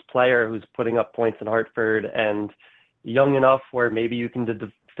have this player who's putting up points in Hartford and young enough where maybe you can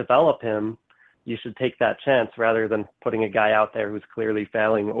develop him, you should take that chance rather than putting a guy out there who's clearly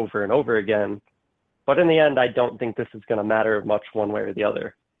failing over and over again. But in the end, I don't think this is going to matter much one way or the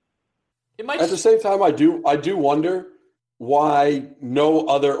other. At the same time, I do wonder why no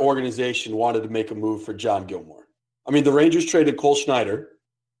other organization wanted to make a move for John Gilmore. I mean, the Rangers traded Cole Schneider.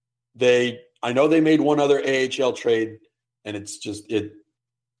 I know they made one other AHL trade, and it's just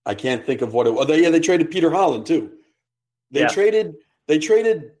I can't think of what it was. They traded Peter Holland too. They traded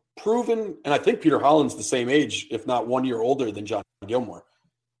proven, and I think Peter Holland's the same age, if not 1 year older than John Gilmore.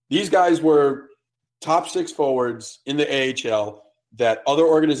 These guys were top 6 forwards in the AHL that other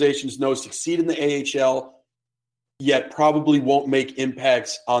organizations know succeed in the AHL, yet probably won't make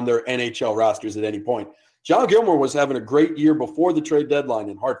impacts on their NHL rosters at any point. John Gilmore was having a great year before the trade deadline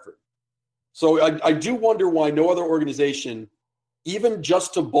in Hartford. So I do wonder why no other organization, even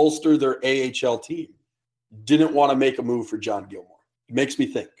just to bolster their AHL team, didn't want to make a move for John Gilmore. It makes me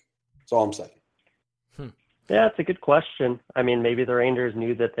think. That's all I'm saying. Yeah, it's a good question. I mean, maybe the Rangers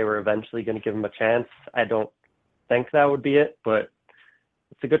knew that they were eventually going to give him a chance. I don't think that would be it, but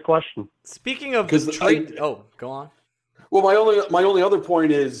it's a good question. Speaking of the trade, go on. Well, my only other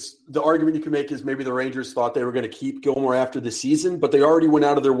point is the argument you can make is maybe the Rangers thought they were going to keep Gilmore after the season, but they already went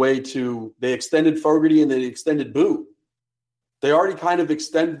out of their way they extended Fogarty and they extended Boo. They already kind of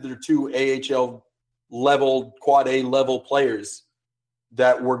extended their 2 AHL level, quad A level players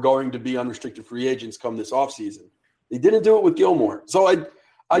that were going to be unrestricted free agents come this offseason. They didn't do it with Gilmore. So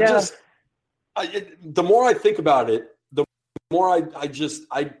the more I think about it, the more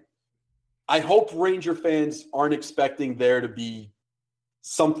I hope Ranger fans aren't expecting there to be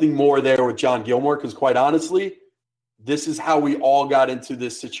something more there with John Gilmore, because quite honestly, this is how we all got into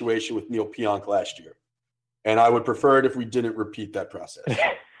this situation with Neil Pionk last year. And I would prefer it if we didn't repeat that process.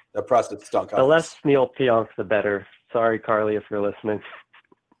 That process stunk. The less Neil Pionk, the better. Sorry, Carly, if you're listening.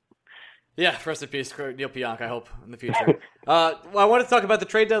 Yeah, rest in peace, Neil Pionk, I hope, in the future. Well, I want to talk about the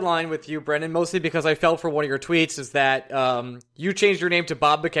trade deadline with you, Brendan, mostly because I fell for one of your tweets, is that you changed your name to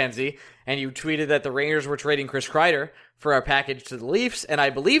Bob McKenzie, and you tweeted that the Rangers were trading Chris Kreider for our package to the Leafs, and I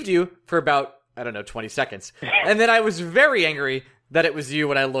believed you for about, 20 seconds. And then I was very angry that it was you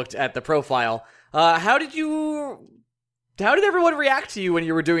when I looked at the profile. How did everyone react to you when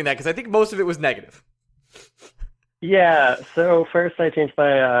you were doing that? Because I think most of it was negative. Yeah, so first I changed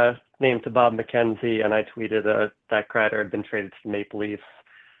my name to Bob McKenzie, and I tweeted that Kreider had been traded to the Maple Leafs.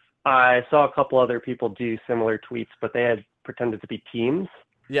 I saw a couple other people do similar tweets, but they had pretended to be teams.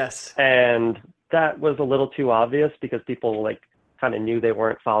 Yes. And that was a little too obvious because people kind of knew they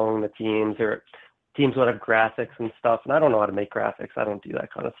weren't following the teams, or teams would have graphics and stuff. And I don't know how to make graphics. I don't do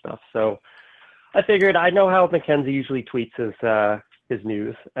that kind of stuff. So I figured I know how McKenzie usually tweets his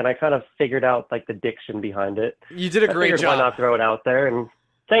news, and I kind of figured out the diction behind it. You did a great job. Why not throw it out there? And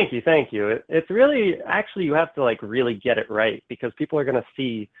thank you. It's really, actually, you have to really get it right, because people are going to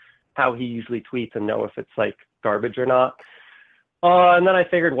see how he usually tweets and know if it's garbage or not. And then I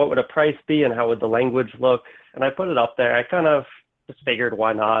figured, what would a price be and how would the language look? And I put it up there. I kind of just figured,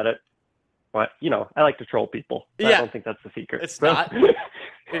 why not? I like to troll people. So yeah. I don't think that's the secret. It's not.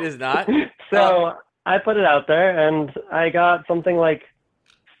 It is not. So I put it out there, and I got something like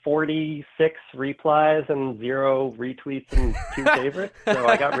 46 replies and 0 retweets and 2 favorites. So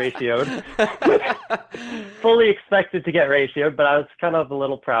I got ratioed. Fully expected to get ratioed, but I was kind of a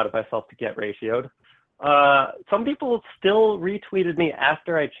little proud of myself to get ratioed. Some people still retweeted me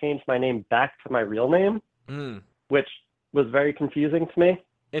after I changed my name back to my real name, which was very confusing to me.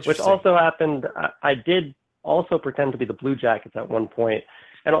 Which also happened. I did also pretend to be the Blue Jackets at one point,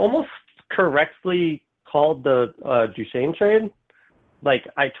 and almost correctly called the Duchesne trade.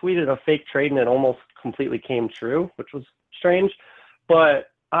 I tweeted a fake trade, and it almost completely came true, which was strange. But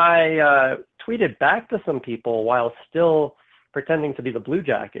I tweeted back to some people while still pretending to be the Blue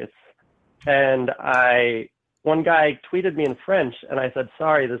Jackets. And one guy tweeted me in French, and I said,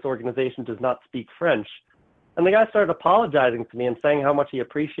 sorry, this organization does not speak French. And the guy started apologizing to me and saying how much he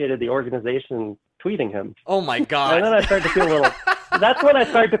appreciated the organization tweeting him. Oh my God. And then I started to feel that's when I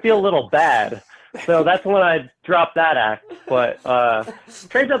started to feel a little bad. So that's when I dropped that act. But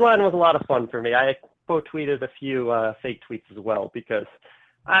trade deadline was a lot of fun for me. I quote tweeted a few fake tweets as well, because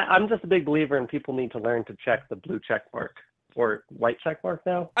I'm just a big believer in people need to learn to check the blue check mark. Or white check mark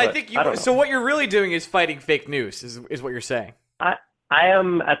now? I think so what you're really doing is fighting fake news, is what you're saying. I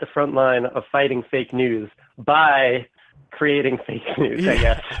am at the front line of fighting fake news by creating fake news, I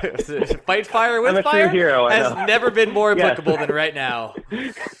guess. Fight fire with I'm a fire true hero, has never been more applicable than right now.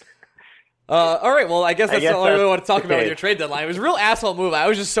 All right, well, I guess that's all I really want to talk about with your trade deadline. It was a real asshole move. I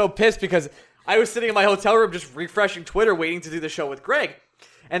was just so pissed because I was sitting in my hotel room just refreshing Twitter waiting to do the show with Greg.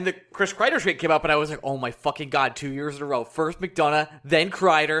 And the Chris Kreider trade came up, and I was like, oh my fucking God, 2 years in a row. First McDonough, then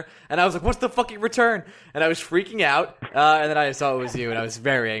Kreider. And I was like, what's the fucking return? And I was freaking out. And then I saw it was you, and I was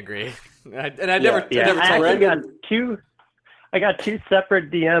very angry. I never told you. I got 2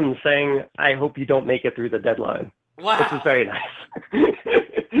 separate DMs saying, I hope you don't make it through the deadline. Wow. Which is very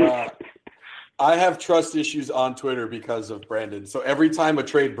nice. I have trust issues on Twitter because of Brandon. So every time a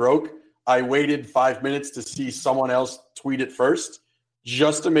trade broke, I waited 5 minutes to see someone else tweet it first,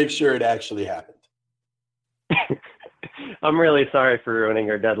 just to make sure it actually happened. I'm really sorry for ruining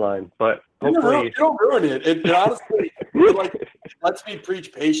your deadline, but hopefully... You don't ruin it. It honestly, lets me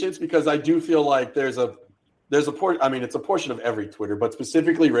preach patience, because I do feel like there's a portion, it's a portion of every Twitter, but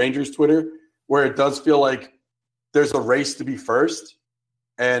specifically Rangers Twitter, where it does feel like there's a race to be first.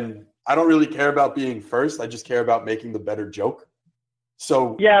 And I don't really care about being first. I just care about making the better joke.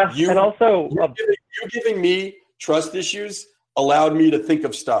 So yeah, you giving me trust issues allowed me to think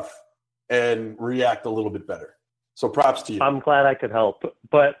of stuff and react a little bit better. So props to you. I'm glad I could help.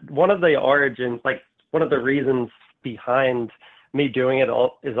 But one of the origins, one of the reasons behind me doing it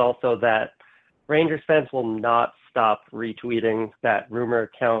is also that Rangers fans will not stop retweeting that rumor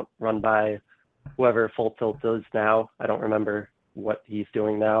account run by whoever Full Tilt is now. I don't remember what he's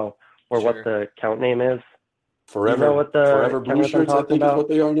doing now or what the account name is. Forever Blue Shirts, I think, is what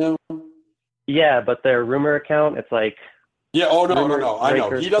they are now. Yeah, but their rumor account, it's like... Yeah. Oh no. I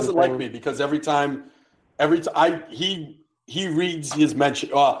know he doesn't like me because every time he reads his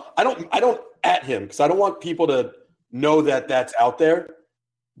mention. I don't at him because I don't want people to know that that's out there.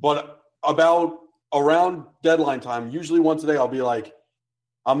 But around deadline time, usually once a day, I'll be like,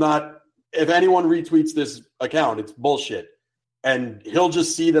 I'm not. If anyone retweets this account, it's bullshit, and he'll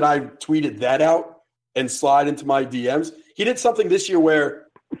just see that I tweeted that out and slide into my DMs. He did something this year where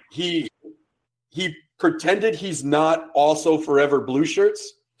he pretended he's not also Forever Blue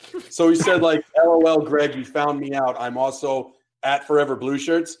Shirts, So he said, like, LOL, Greg, you found me out. I'm also at Forever Blue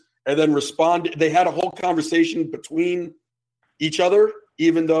Shirts. And then responded. They had a whole conversation between each other,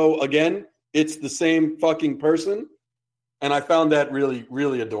 even though, again, it's the same fucking person. And I found that really,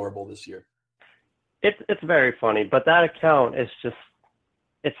 really adorable this year. It's very funny, but that account is just,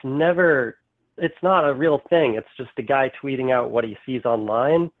 it's not a real thing. It's just a guy tweeting out what he sees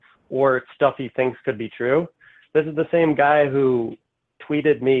online or stuff he thinks could be true. This is the same guy who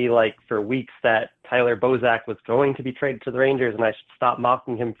tweeted me like for weeks that Tyler Bozak was going to be traded to the Rangers and I should stop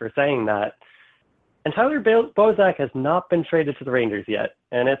mocking him for saying that. And Tyler Bozak has not been traded to the Rangers yet,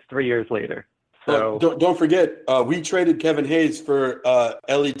 and it's 3 years later. So don't forget, we traded Kevin Hayes for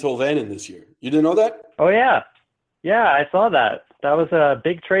Ellie Tolvanen this year. You didn't know that? Oh yeah, I saw that. That was a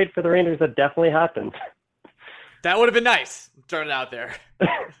big trade for the Rangers that definitely happened. That would have been nice. Turn it out there.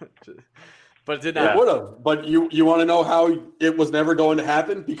 But it did not. It would have. But you want to know how it was never going to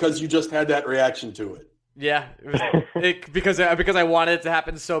happen? Because you just had that reaction to it. Yeah, because I wanted it to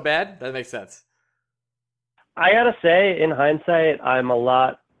happen so bad. That makes sense. I gotta say, in hindsight, I'm a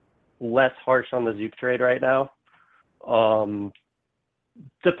lot less harsh on the Zook trade right now.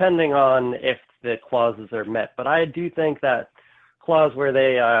 Depending on if the clauses are met. But I do think that clause where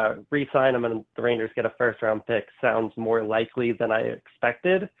they re-sign him and the Rangers get a first-round pick sounds more likely than I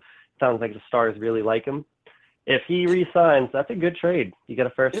expected. Sounds like the Stars really like him. If he re-signs, that's a good trade. You get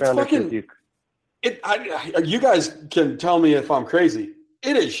a first-rounder for Duke. You guys can tell me if I'm crazy.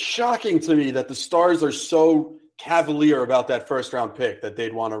 It is shocking to me that the Stars are so cavalier about that first-round pick that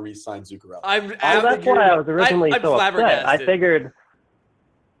they'd want to re-sign Zuccarello. That's why I was originally so upset. I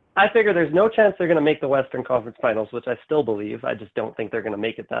figured there's no chance they're going to make the Western Conference Finals, which I still believe. I just don't think they're going to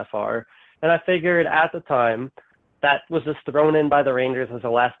make it that far. And I figured at the time that was just thrown in by the Rangers as a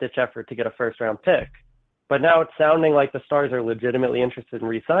last-ditch effort to get a first-round pick. But now it's sounding like the Stars are legitimately interested in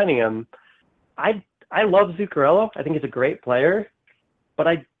re-signing him. I love Zuccarello. I think he's a great player. But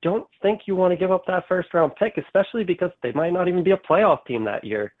I don't think you want to give up that first-round pick, especially because they might not even be a playoff team that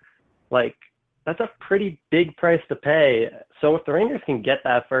year. Like, that's a pretty big price to pay. So if the Rangers can get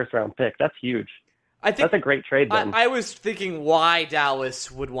that first-round pick, that's huge. I think that's a great trade then. I was thinking why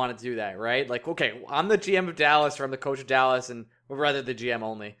Dallas would want to do that, right? Like, okay, I'm the GM of Dallas, or I'm the coach of Dallas, and or rather the GM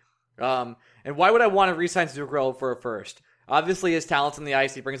only. And why would I want to re-sign Zuccarello for a first? Obviously, his talent's on the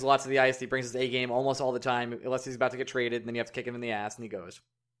ice. He brings a lot to the ice. He brings his A game almost all the time, unless he's about to get traded, and then you have to kick him in the ass, and he goes.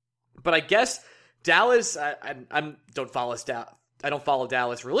 But I guess Dallas, I don't follow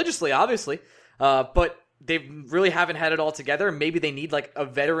Dallas religiously, obviously, but they really haven't had it all together. Maybe they need like a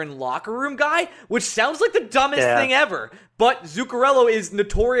veteran locker room guy, which sounds like the dumbest thing ever. But Zuccarello is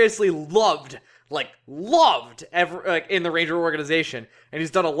notoriously loved ever in the Ranger organization, and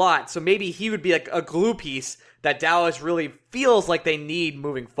he's done a lot. So maybe he would be like a glue piece that Dallas really feels like they need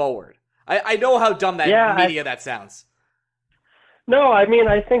moving forward. I know how dumb that sounds. No, I mean,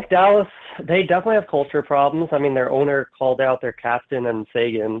 I think Dallas, they definitely have culture problems. I mean, their owner called out their captain and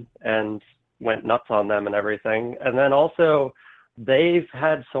Sagan and went nuts on them and everything. And then also, they've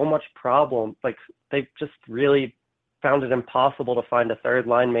had so much problem. Like, they've just really found it impossible to find a third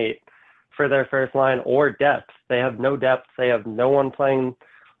line mate for their first line or depth. They have no depth. They have no one playing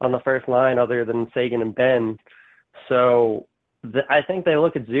on the first line other than Sagan and Ben. So I think they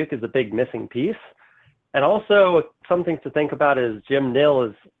look at Zook as a big missing piece. And also something to think about is Jim Nill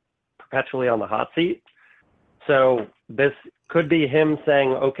is perpetually on the hot seat. So this could be him saying,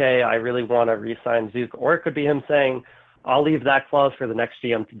 okay, I really want to re-sign Zook, or it could be him saying, I'll leave that clause for the next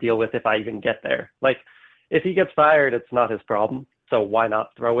GM to deal with if I even get there. Like, if he gets fired, it's not his problem. So why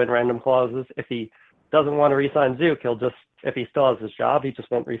not throw in random clauses? If he doesn't want to re-sign Zook, if he still has his job, he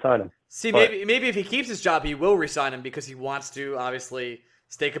just won't re-sign him. See, maybe if he keeps his job, he will re-sign him because he wants to obviously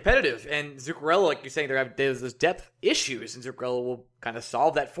stay competitive. And Zuccarello, like you're saying, there's those depth issues, and Zuccarello will kind of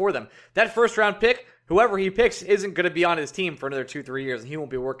solve that for them. That first round pick, whoever he picks, isn't going to be on his team for another 2-3 years, and he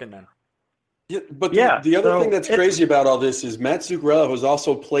won't be working then. Yeah, but the other thing that's crazy about all this is Matt Zuccarello has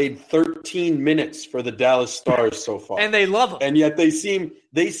also played 13 minutes for the Dallas Stars so far, and they love him. And yet they seem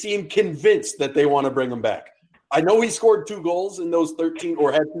convinced that they want to bring him back. I know he scored 2 goals in those 13,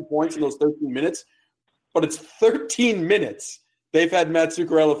 or had 2 points in those 13 minutes, but it's 13 minutes they've had Matt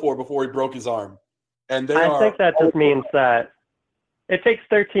Zuccarello for before he broke his arm. And I think that just means that it takes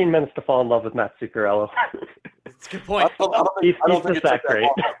 13 minutes to fall in love with Matt Zuccarello. That's a good point. I don't think it's that great.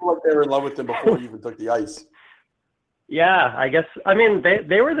 I feel like they were in love with him before he even took the ice. Yeah, I guess. I mean,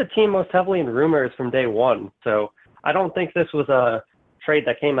 they were the team most heavily in rumors from day one. So I don't think this was a trade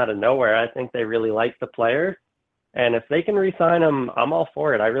that came out of nowhere. I think they really liked the player. And if they can re-sign him, I'm all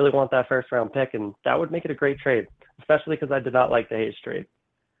for it. I really want that first-round pick, and that would make it a great trade, especially because I did not like the Hayes trade.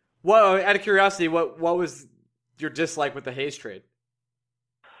 Well, out of curiosity, what was your dislike with the Hayes trade?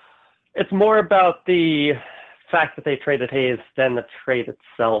 It's more about the fact that they traded Hayes than the trade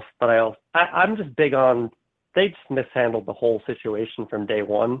itself. But I'm just big on they just mishandled the whole situation from day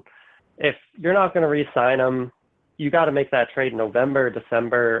one. If you're not going to re-sign him, you got to make that trade November,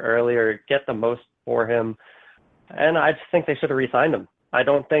 December, earlier, get the most for him. And I just think they should have re-signed him. I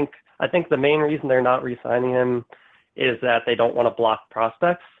think the main reason they're not re-signing him is that they don't want to block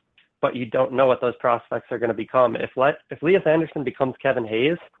prospects, but you don't know what those prospects are going to become. If Elias Anderson becomes Kevin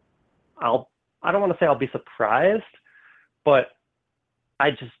Hayes, I don't want to say I'll be surprised, but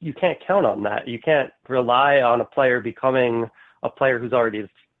you can't count on that. You can't rely on a player becoming a player who's already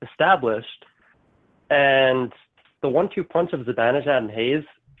established. And the 1-2 punch of Zibanejad and Hayes,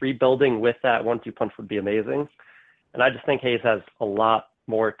 rebuilding with that 1-2 punch would be amazing. And I just think Hayes has a lot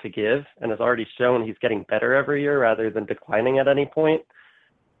more to give and has already shown he's getting better every year rather than declining at any point.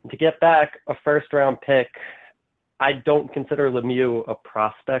 And to get back a first-round pick, I don't consider Lemieux a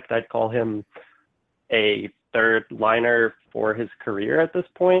prospect. I'd call him a third liner for his career at this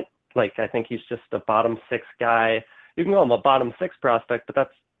point. Like, I think he's just a bottom 6 guy. You can call him a bottom 6 prospect, but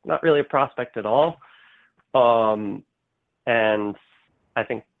that's not really a prospect at all. And I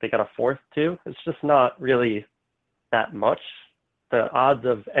think they got a 4th too. It's just not really that much. The odds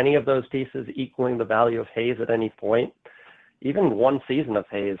of any of those pieces equaling the value of Hayes at any point, even one season of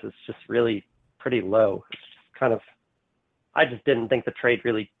Hayes, is just really pretty low. It's just kind of, I just didn't think the trade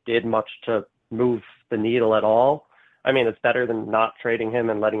really did much to move the needle at all. I mean, it's better than not trading him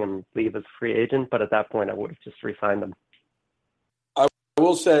and letting him leave as a free agent, but at that point I would have just re-signed him. I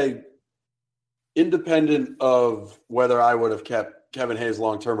will say, independent of whether I would have kept Kevin Hayes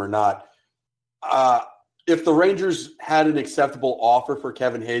long-term or not, if the Rangers had an acceptable offer for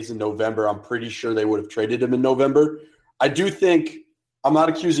Kevin Hayes in November, I'm pretty sure they would have traded him in November. I do think, I'm not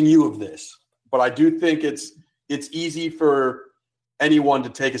accusing you of this, but I do think it's easy for anyone to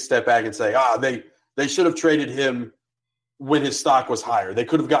take a step back and say, they should have traded him when his stock was higher. They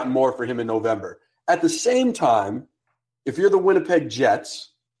could have gotten more for him in November. At the same time, if you're the Winnipeg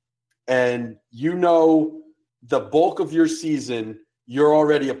Jets and you know the bulk of your season, you're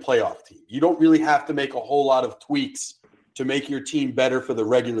already a playoff team. You don't really have to make a whole lot of tweaks to make your team better for the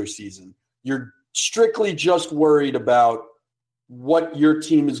regular season. You're strictly just worried about what your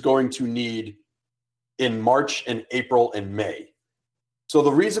team is going to need in March and April and May. So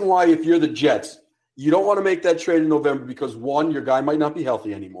the reason why, if you're the Jets, you don't want to make that trade in November because, one, your guy might not be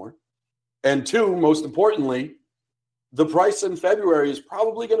healthy anymore. And two, most importantly, the price in February is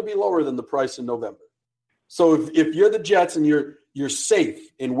probably going to be lower than the price in November. So if you're the Jets and you're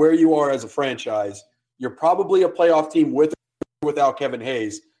safe in where you are as a franchise, you're probably a playoff team with or without Kevin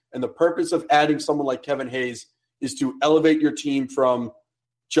Hayes. And the purpose of adding someone like Kevin Hayes is to elevate your team from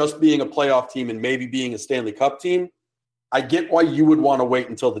just being a playoff team and maybe being a Stanley Cup team. I get why you would want to wait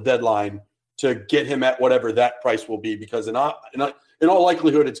until the deadline to get him at whatever that price will be, because in all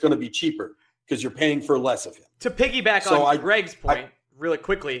likelihood, it's going to be cheaper because you're paying for less of him. To piggyback on Greg's point really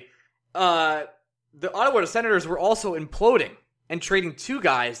quickly, the Ottawa Senators were also imploding and trading 2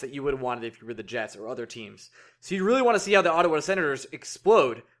 guys that you would have wanted if you were the Jets or other teams. So you really want to see how the Ottawa Senators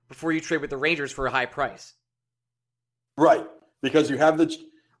explode before you trade with the Rangers for a high price. Right, because you have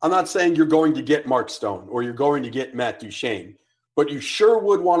I'm not saying you're going to get Mark Stone or you're going to get Matt Duchene, but you sure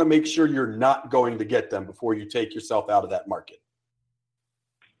would want to make sure you're not going to get them before you take yourself out of that market.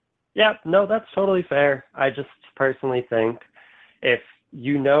 Yeah, no, that's totally fair. I just personally think if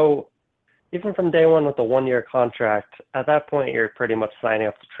you know, even from day one with a 1-year contract, at that point you're pretty much signing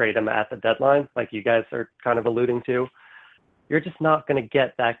up to trade him at the deadline, like you guys are kind of alluding to. You're just not going to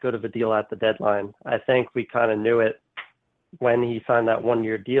get that good of a deal at the deadline. I think we kind of knew it when he signed that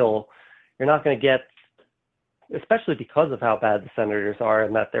 1-year deal. You're not going to get, especially because of how bad the Senators are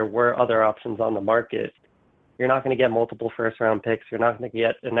and that there were other options on the market, you're not going to get multiple first-round picks. You're not going to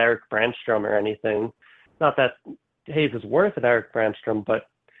get an Eric Brandstrom or anything. Not that Hayes is worth an Eric Brandstrom, but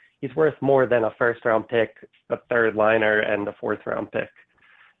he's worth more than a first-round pick, a third liner, and a fourth-round pick.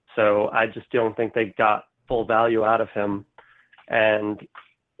 So I just don't think they got full value out of him. And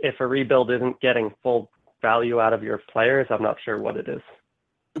if a rebuild isn't getting full value out of your players, I'm not sure what it is.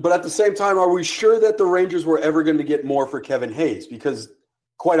 But at the same time, are we sure that the Rangers were ever going to get more for Kevin Hayes? Because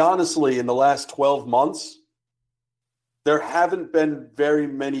quite honestly, in the last 12 months, there haven't been very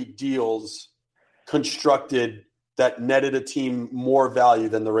many deals constructed that netted a team more value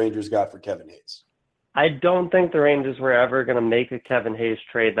than the Rangers got for Kevin Hayes. I don't think the Rangers were ever going to make a Kevin Hayes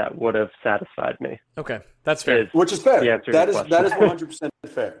trade that would have satisfied me. Okay, that's fair. Which is fair. That is 100%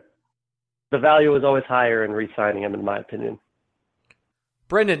 fair. The value was always higher in re-signing him, in my opinion.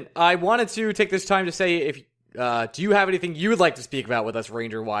 Brendan, I wanted to take this time to say, if do you have anything you would like to speak about with us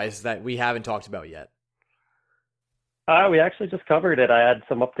Ranger-wise that we haven't talked about yet? We actually just covered it. I had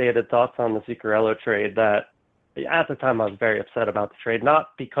some updated thoughts on the Zuccarello trade that at the time I was very upset about the trade,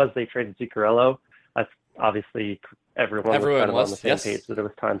 not because they traded Zuccarello. That's obviously everyone was kind of on the same page that it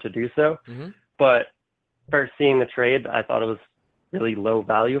was time to do so. Mm-hmm. But first seeing the trade, I thought it was really low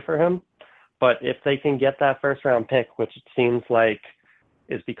value for him. But if they can get that first round pick, which it seems like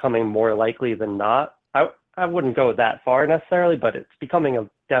is becoming more likely than not, I wouldn't go that far necessarily, but it's becoming a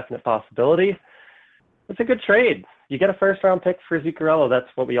definite possibility. It's a good trade. You get a first round pick for Zuccarello. That's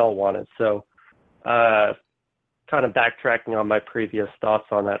what we all wanted. So kind of backtracking on my previous thoughts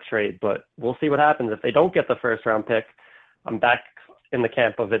on that trade, but we'll see what happens. If they don't get the first round pick, I'm back in the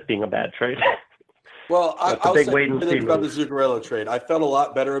camp of it being a bad trade. Well, I'll say about the Zuccarello trade. I felt a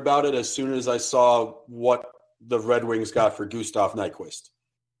lot better about it as soon as I saw what the Red Wings got for Gustav Nyquist,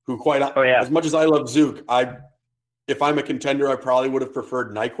 who as much as I love Zook, if I'm a contender, I probably would have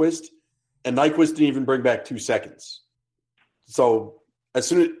preferred Nyquist, and Nyquist didn't even bring back 2 seconds. So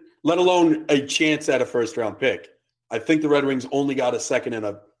let alone a chance at a first round pick, I think the Red Wings only got a second and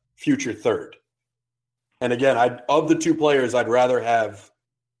a future third. And again, of the 2 players, I'd rather have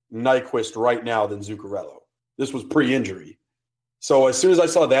Nyquist right now than Zuccarello. This was pre-injury. So as soon as I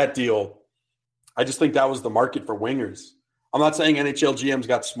saw that deal, I just think that was the market for wingers. I'm not saying NHL GMs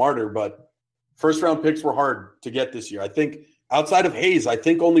got smarter, but first-round picks were hard to get this year. I think outside of Hayes, I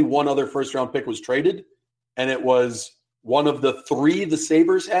think only one other first-round pick was traded, and it was one of the 3 the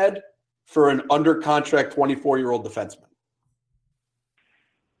Sabres had for an under-contract 24-year-old defenseman.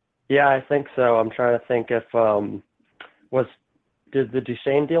 Yeah, I think so. I'm trying to think if did the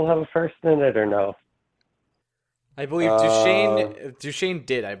Duchesne deal have a first in it or no? I believe Duchesne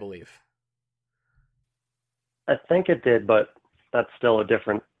did, I believe. I think it did, but that's still a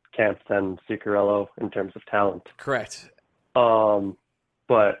different camp than Zuccarello in terms of talent. Correct.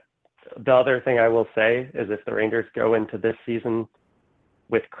 But the other thing I will say is if the Rangers go into this season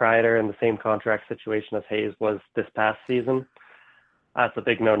with Kreider in the same contract situation as Hayes was this past season, that's a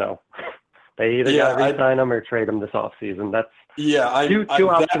big no-no. They either got to re-sign him or trade him this offseason. That's two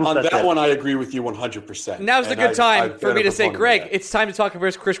options. On that one, I agree with you 100%. Now's the good time for me to say, Greg, it's time to talk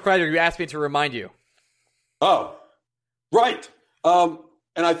about Chris Kreider. You asked me to remind you. Oh, right. And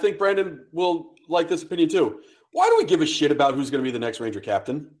I think Brandon will like this opinion too. Why do we give a shit about who's going to be the next Ranger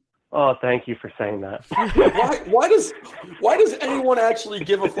captain? Oh, thank you for saying that. Why does anyone actually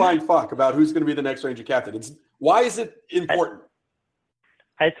give a flying fuck about who's going to be the next Ranger captain? Why is it important?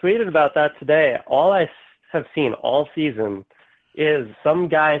 I tweeted about that today. All I have seen all season is some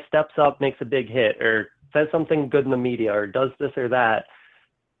guy steps up, makes a big hit, or says something good in the media, or does this or that.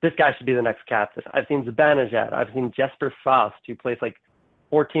 This guy should be the next captain. I've seen Zibanejad. I've seen Jesper Fast, who plays like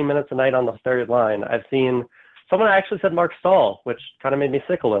 14 minutes a night on the third line. I've seen someone actually said Mark Stahl, which kind of made me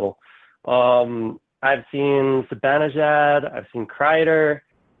sick a little. I've seen Zibanejad. I've seen Kreider.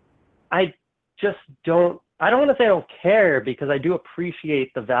 I don't want to say I don't care because I do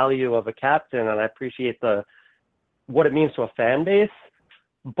appreciate the value of a captain and I appreciate what it means to a fan base.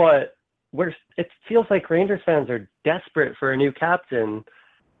 But it feels like Rangers fans are desperate for a new captain,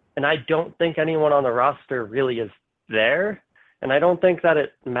 and I don't think anyone on the roster really is there. And I don't think that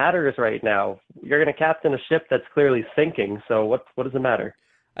it matters right now. You're going to captain a ship that's clearly sinking, so what does it matter?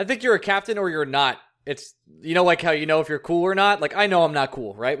 I think you're a captain or you're not. It's, like how you know if you're cool or not? Like, I know I'm not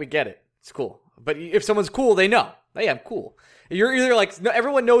cool, right? We get it. It's cool. But if someone's cool, they know. Hey, I'm cool. You're either like,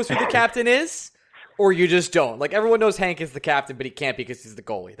 everyone knows who the captain is, or you just don't. Like, everyone knows Hank is the captain, but he can't because he's the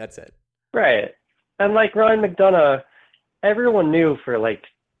goalie. That's it. Right. And like Ryan McDonough, everyone knew for like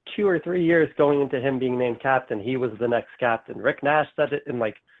 2 or 3 years going into him being named captain, he was the next captain. Rick Nash said it in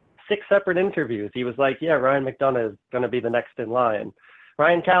like 6 separate interviews. He was like, yeah, Ryan McDonough is going to be the next in line.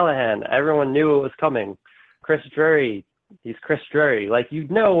 Ryan Callahan, everyone knew it was coming. Chris Drury, he's Chris Drury. Like,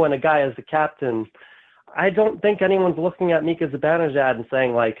 when a guy is the captain. I don't think anyone's looking at Mika Zibanejad and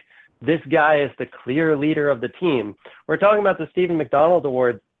saying, like, this guy is the clear leader of the team. We're talking about the Stephen McDonald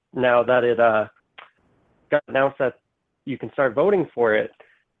Award now that it got announced that you can start voting for it.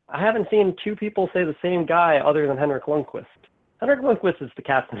 I haven't seen 2 people say the same guy other than Henrik Lundqvist. Henrik Lundqvist is the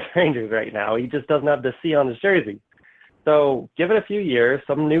captain of the Rangers right now. He just doesn't have the C on his jersey. So give it a few years.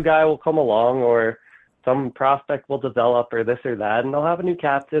 Some new guy will come along or some prospect will develop or this or that, and they'll have a new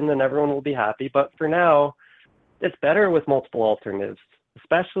captain and everyone will be happy. But for now, it's better with multiple alternatives,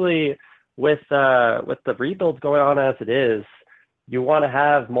 especially with the rebuild going on as it is. You want to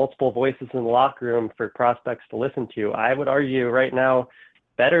have multiple voices in the locker room for prospects to listen to. I would argue right now,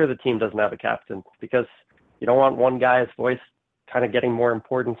 better the team doesn't have a captain because you don't want one guy's voice kind of getting more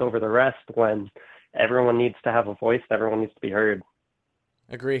importance over the rest when everyone needs to have a voice, everyone needs to be heard.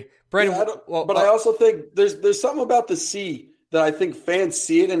 Agree. Brandon, I also think there's something about the C that I think fans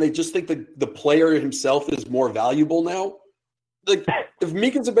see it and they just think the player himself is more valuable now. Like, if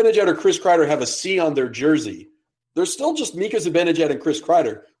Mika Zibanejad or Chris Kreider have a C on their jersey, they're still just Mika Zibanejad and Chris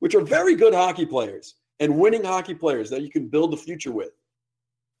Kreider, which are very good hockey players and winning hockey players that you can build the future with.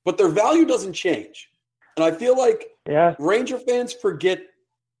 But their value doesn't change. And I feel like Ranger fans forget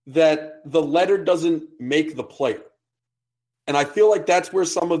that the letter doesn't make the player. And I feel like that's where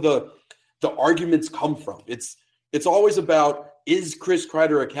some of the arguments come from. It's always about, is Chris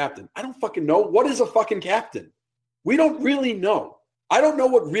Kreider a captain? I don't fucking know. What is a fucking captain? We don't really know. I don't know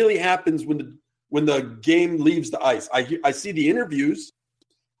what really happens when the game leaves the ice. I see the interviews.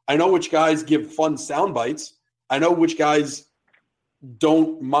 I know which guys give fun sound bites. I know which guys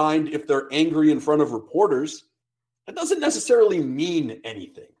don't mind if they're angry in front of reporters. That doesn't necessarily mean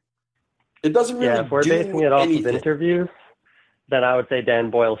anything. It doesn't really if we're basing it off of interviews, then I would say Dan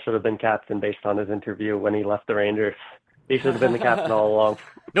Boyle should have been captain based on his interview when he left the Rangers. He should have been the captain all along.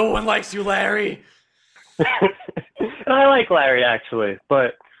 No one likes you, Larry. And I like Larry, actually,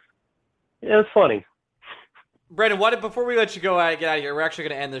 but it was funny. Brandon, before we let you go get out of here, we're actually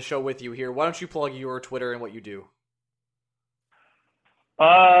going to end the show with you here. Why don't you plug your Twitter and what you do?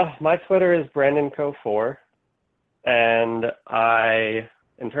 My Twitter is BrandonCo4, and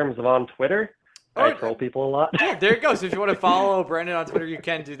in terms of on Twitter, I troll people a lot. Yeah, there it goes. So if you want to follow Brandon on Twitter, you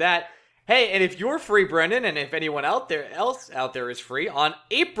can do that. Hey, and if you're free, Brendan, and if anyone else out there is free, on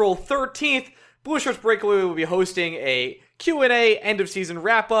April 13th, Blue Shirts Breakaway will be hosting a Q&A end-of-season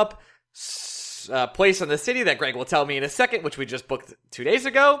wrap-up place in the city that Greg will tell me in a second, which we just booked 2 days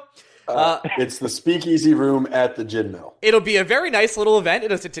ago. It's the Speakeasy Room at the Gin Mill. It'll be a very nice little event.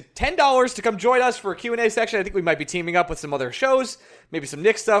 It's $10 to come join us for a Q&A section. I think we might be teaming up with some other shows, maybe some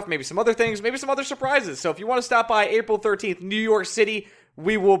Knicks stuff, maybe some other things, maybe some other surprises. So if you want to stop by April 13th, New York City,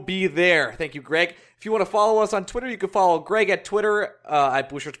 we will be there. Thank you, Greg. If you want to follow us on Twitter, you can follow Greg at Twitter at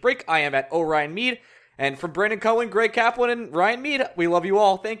Blue Shirts Break. I am at Ryan Mead. And from Brandon Cohen, Greg Kaplan, and Ryan Mead, we love you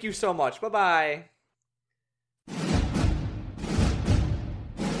all. Thank you so much. Bye-bye.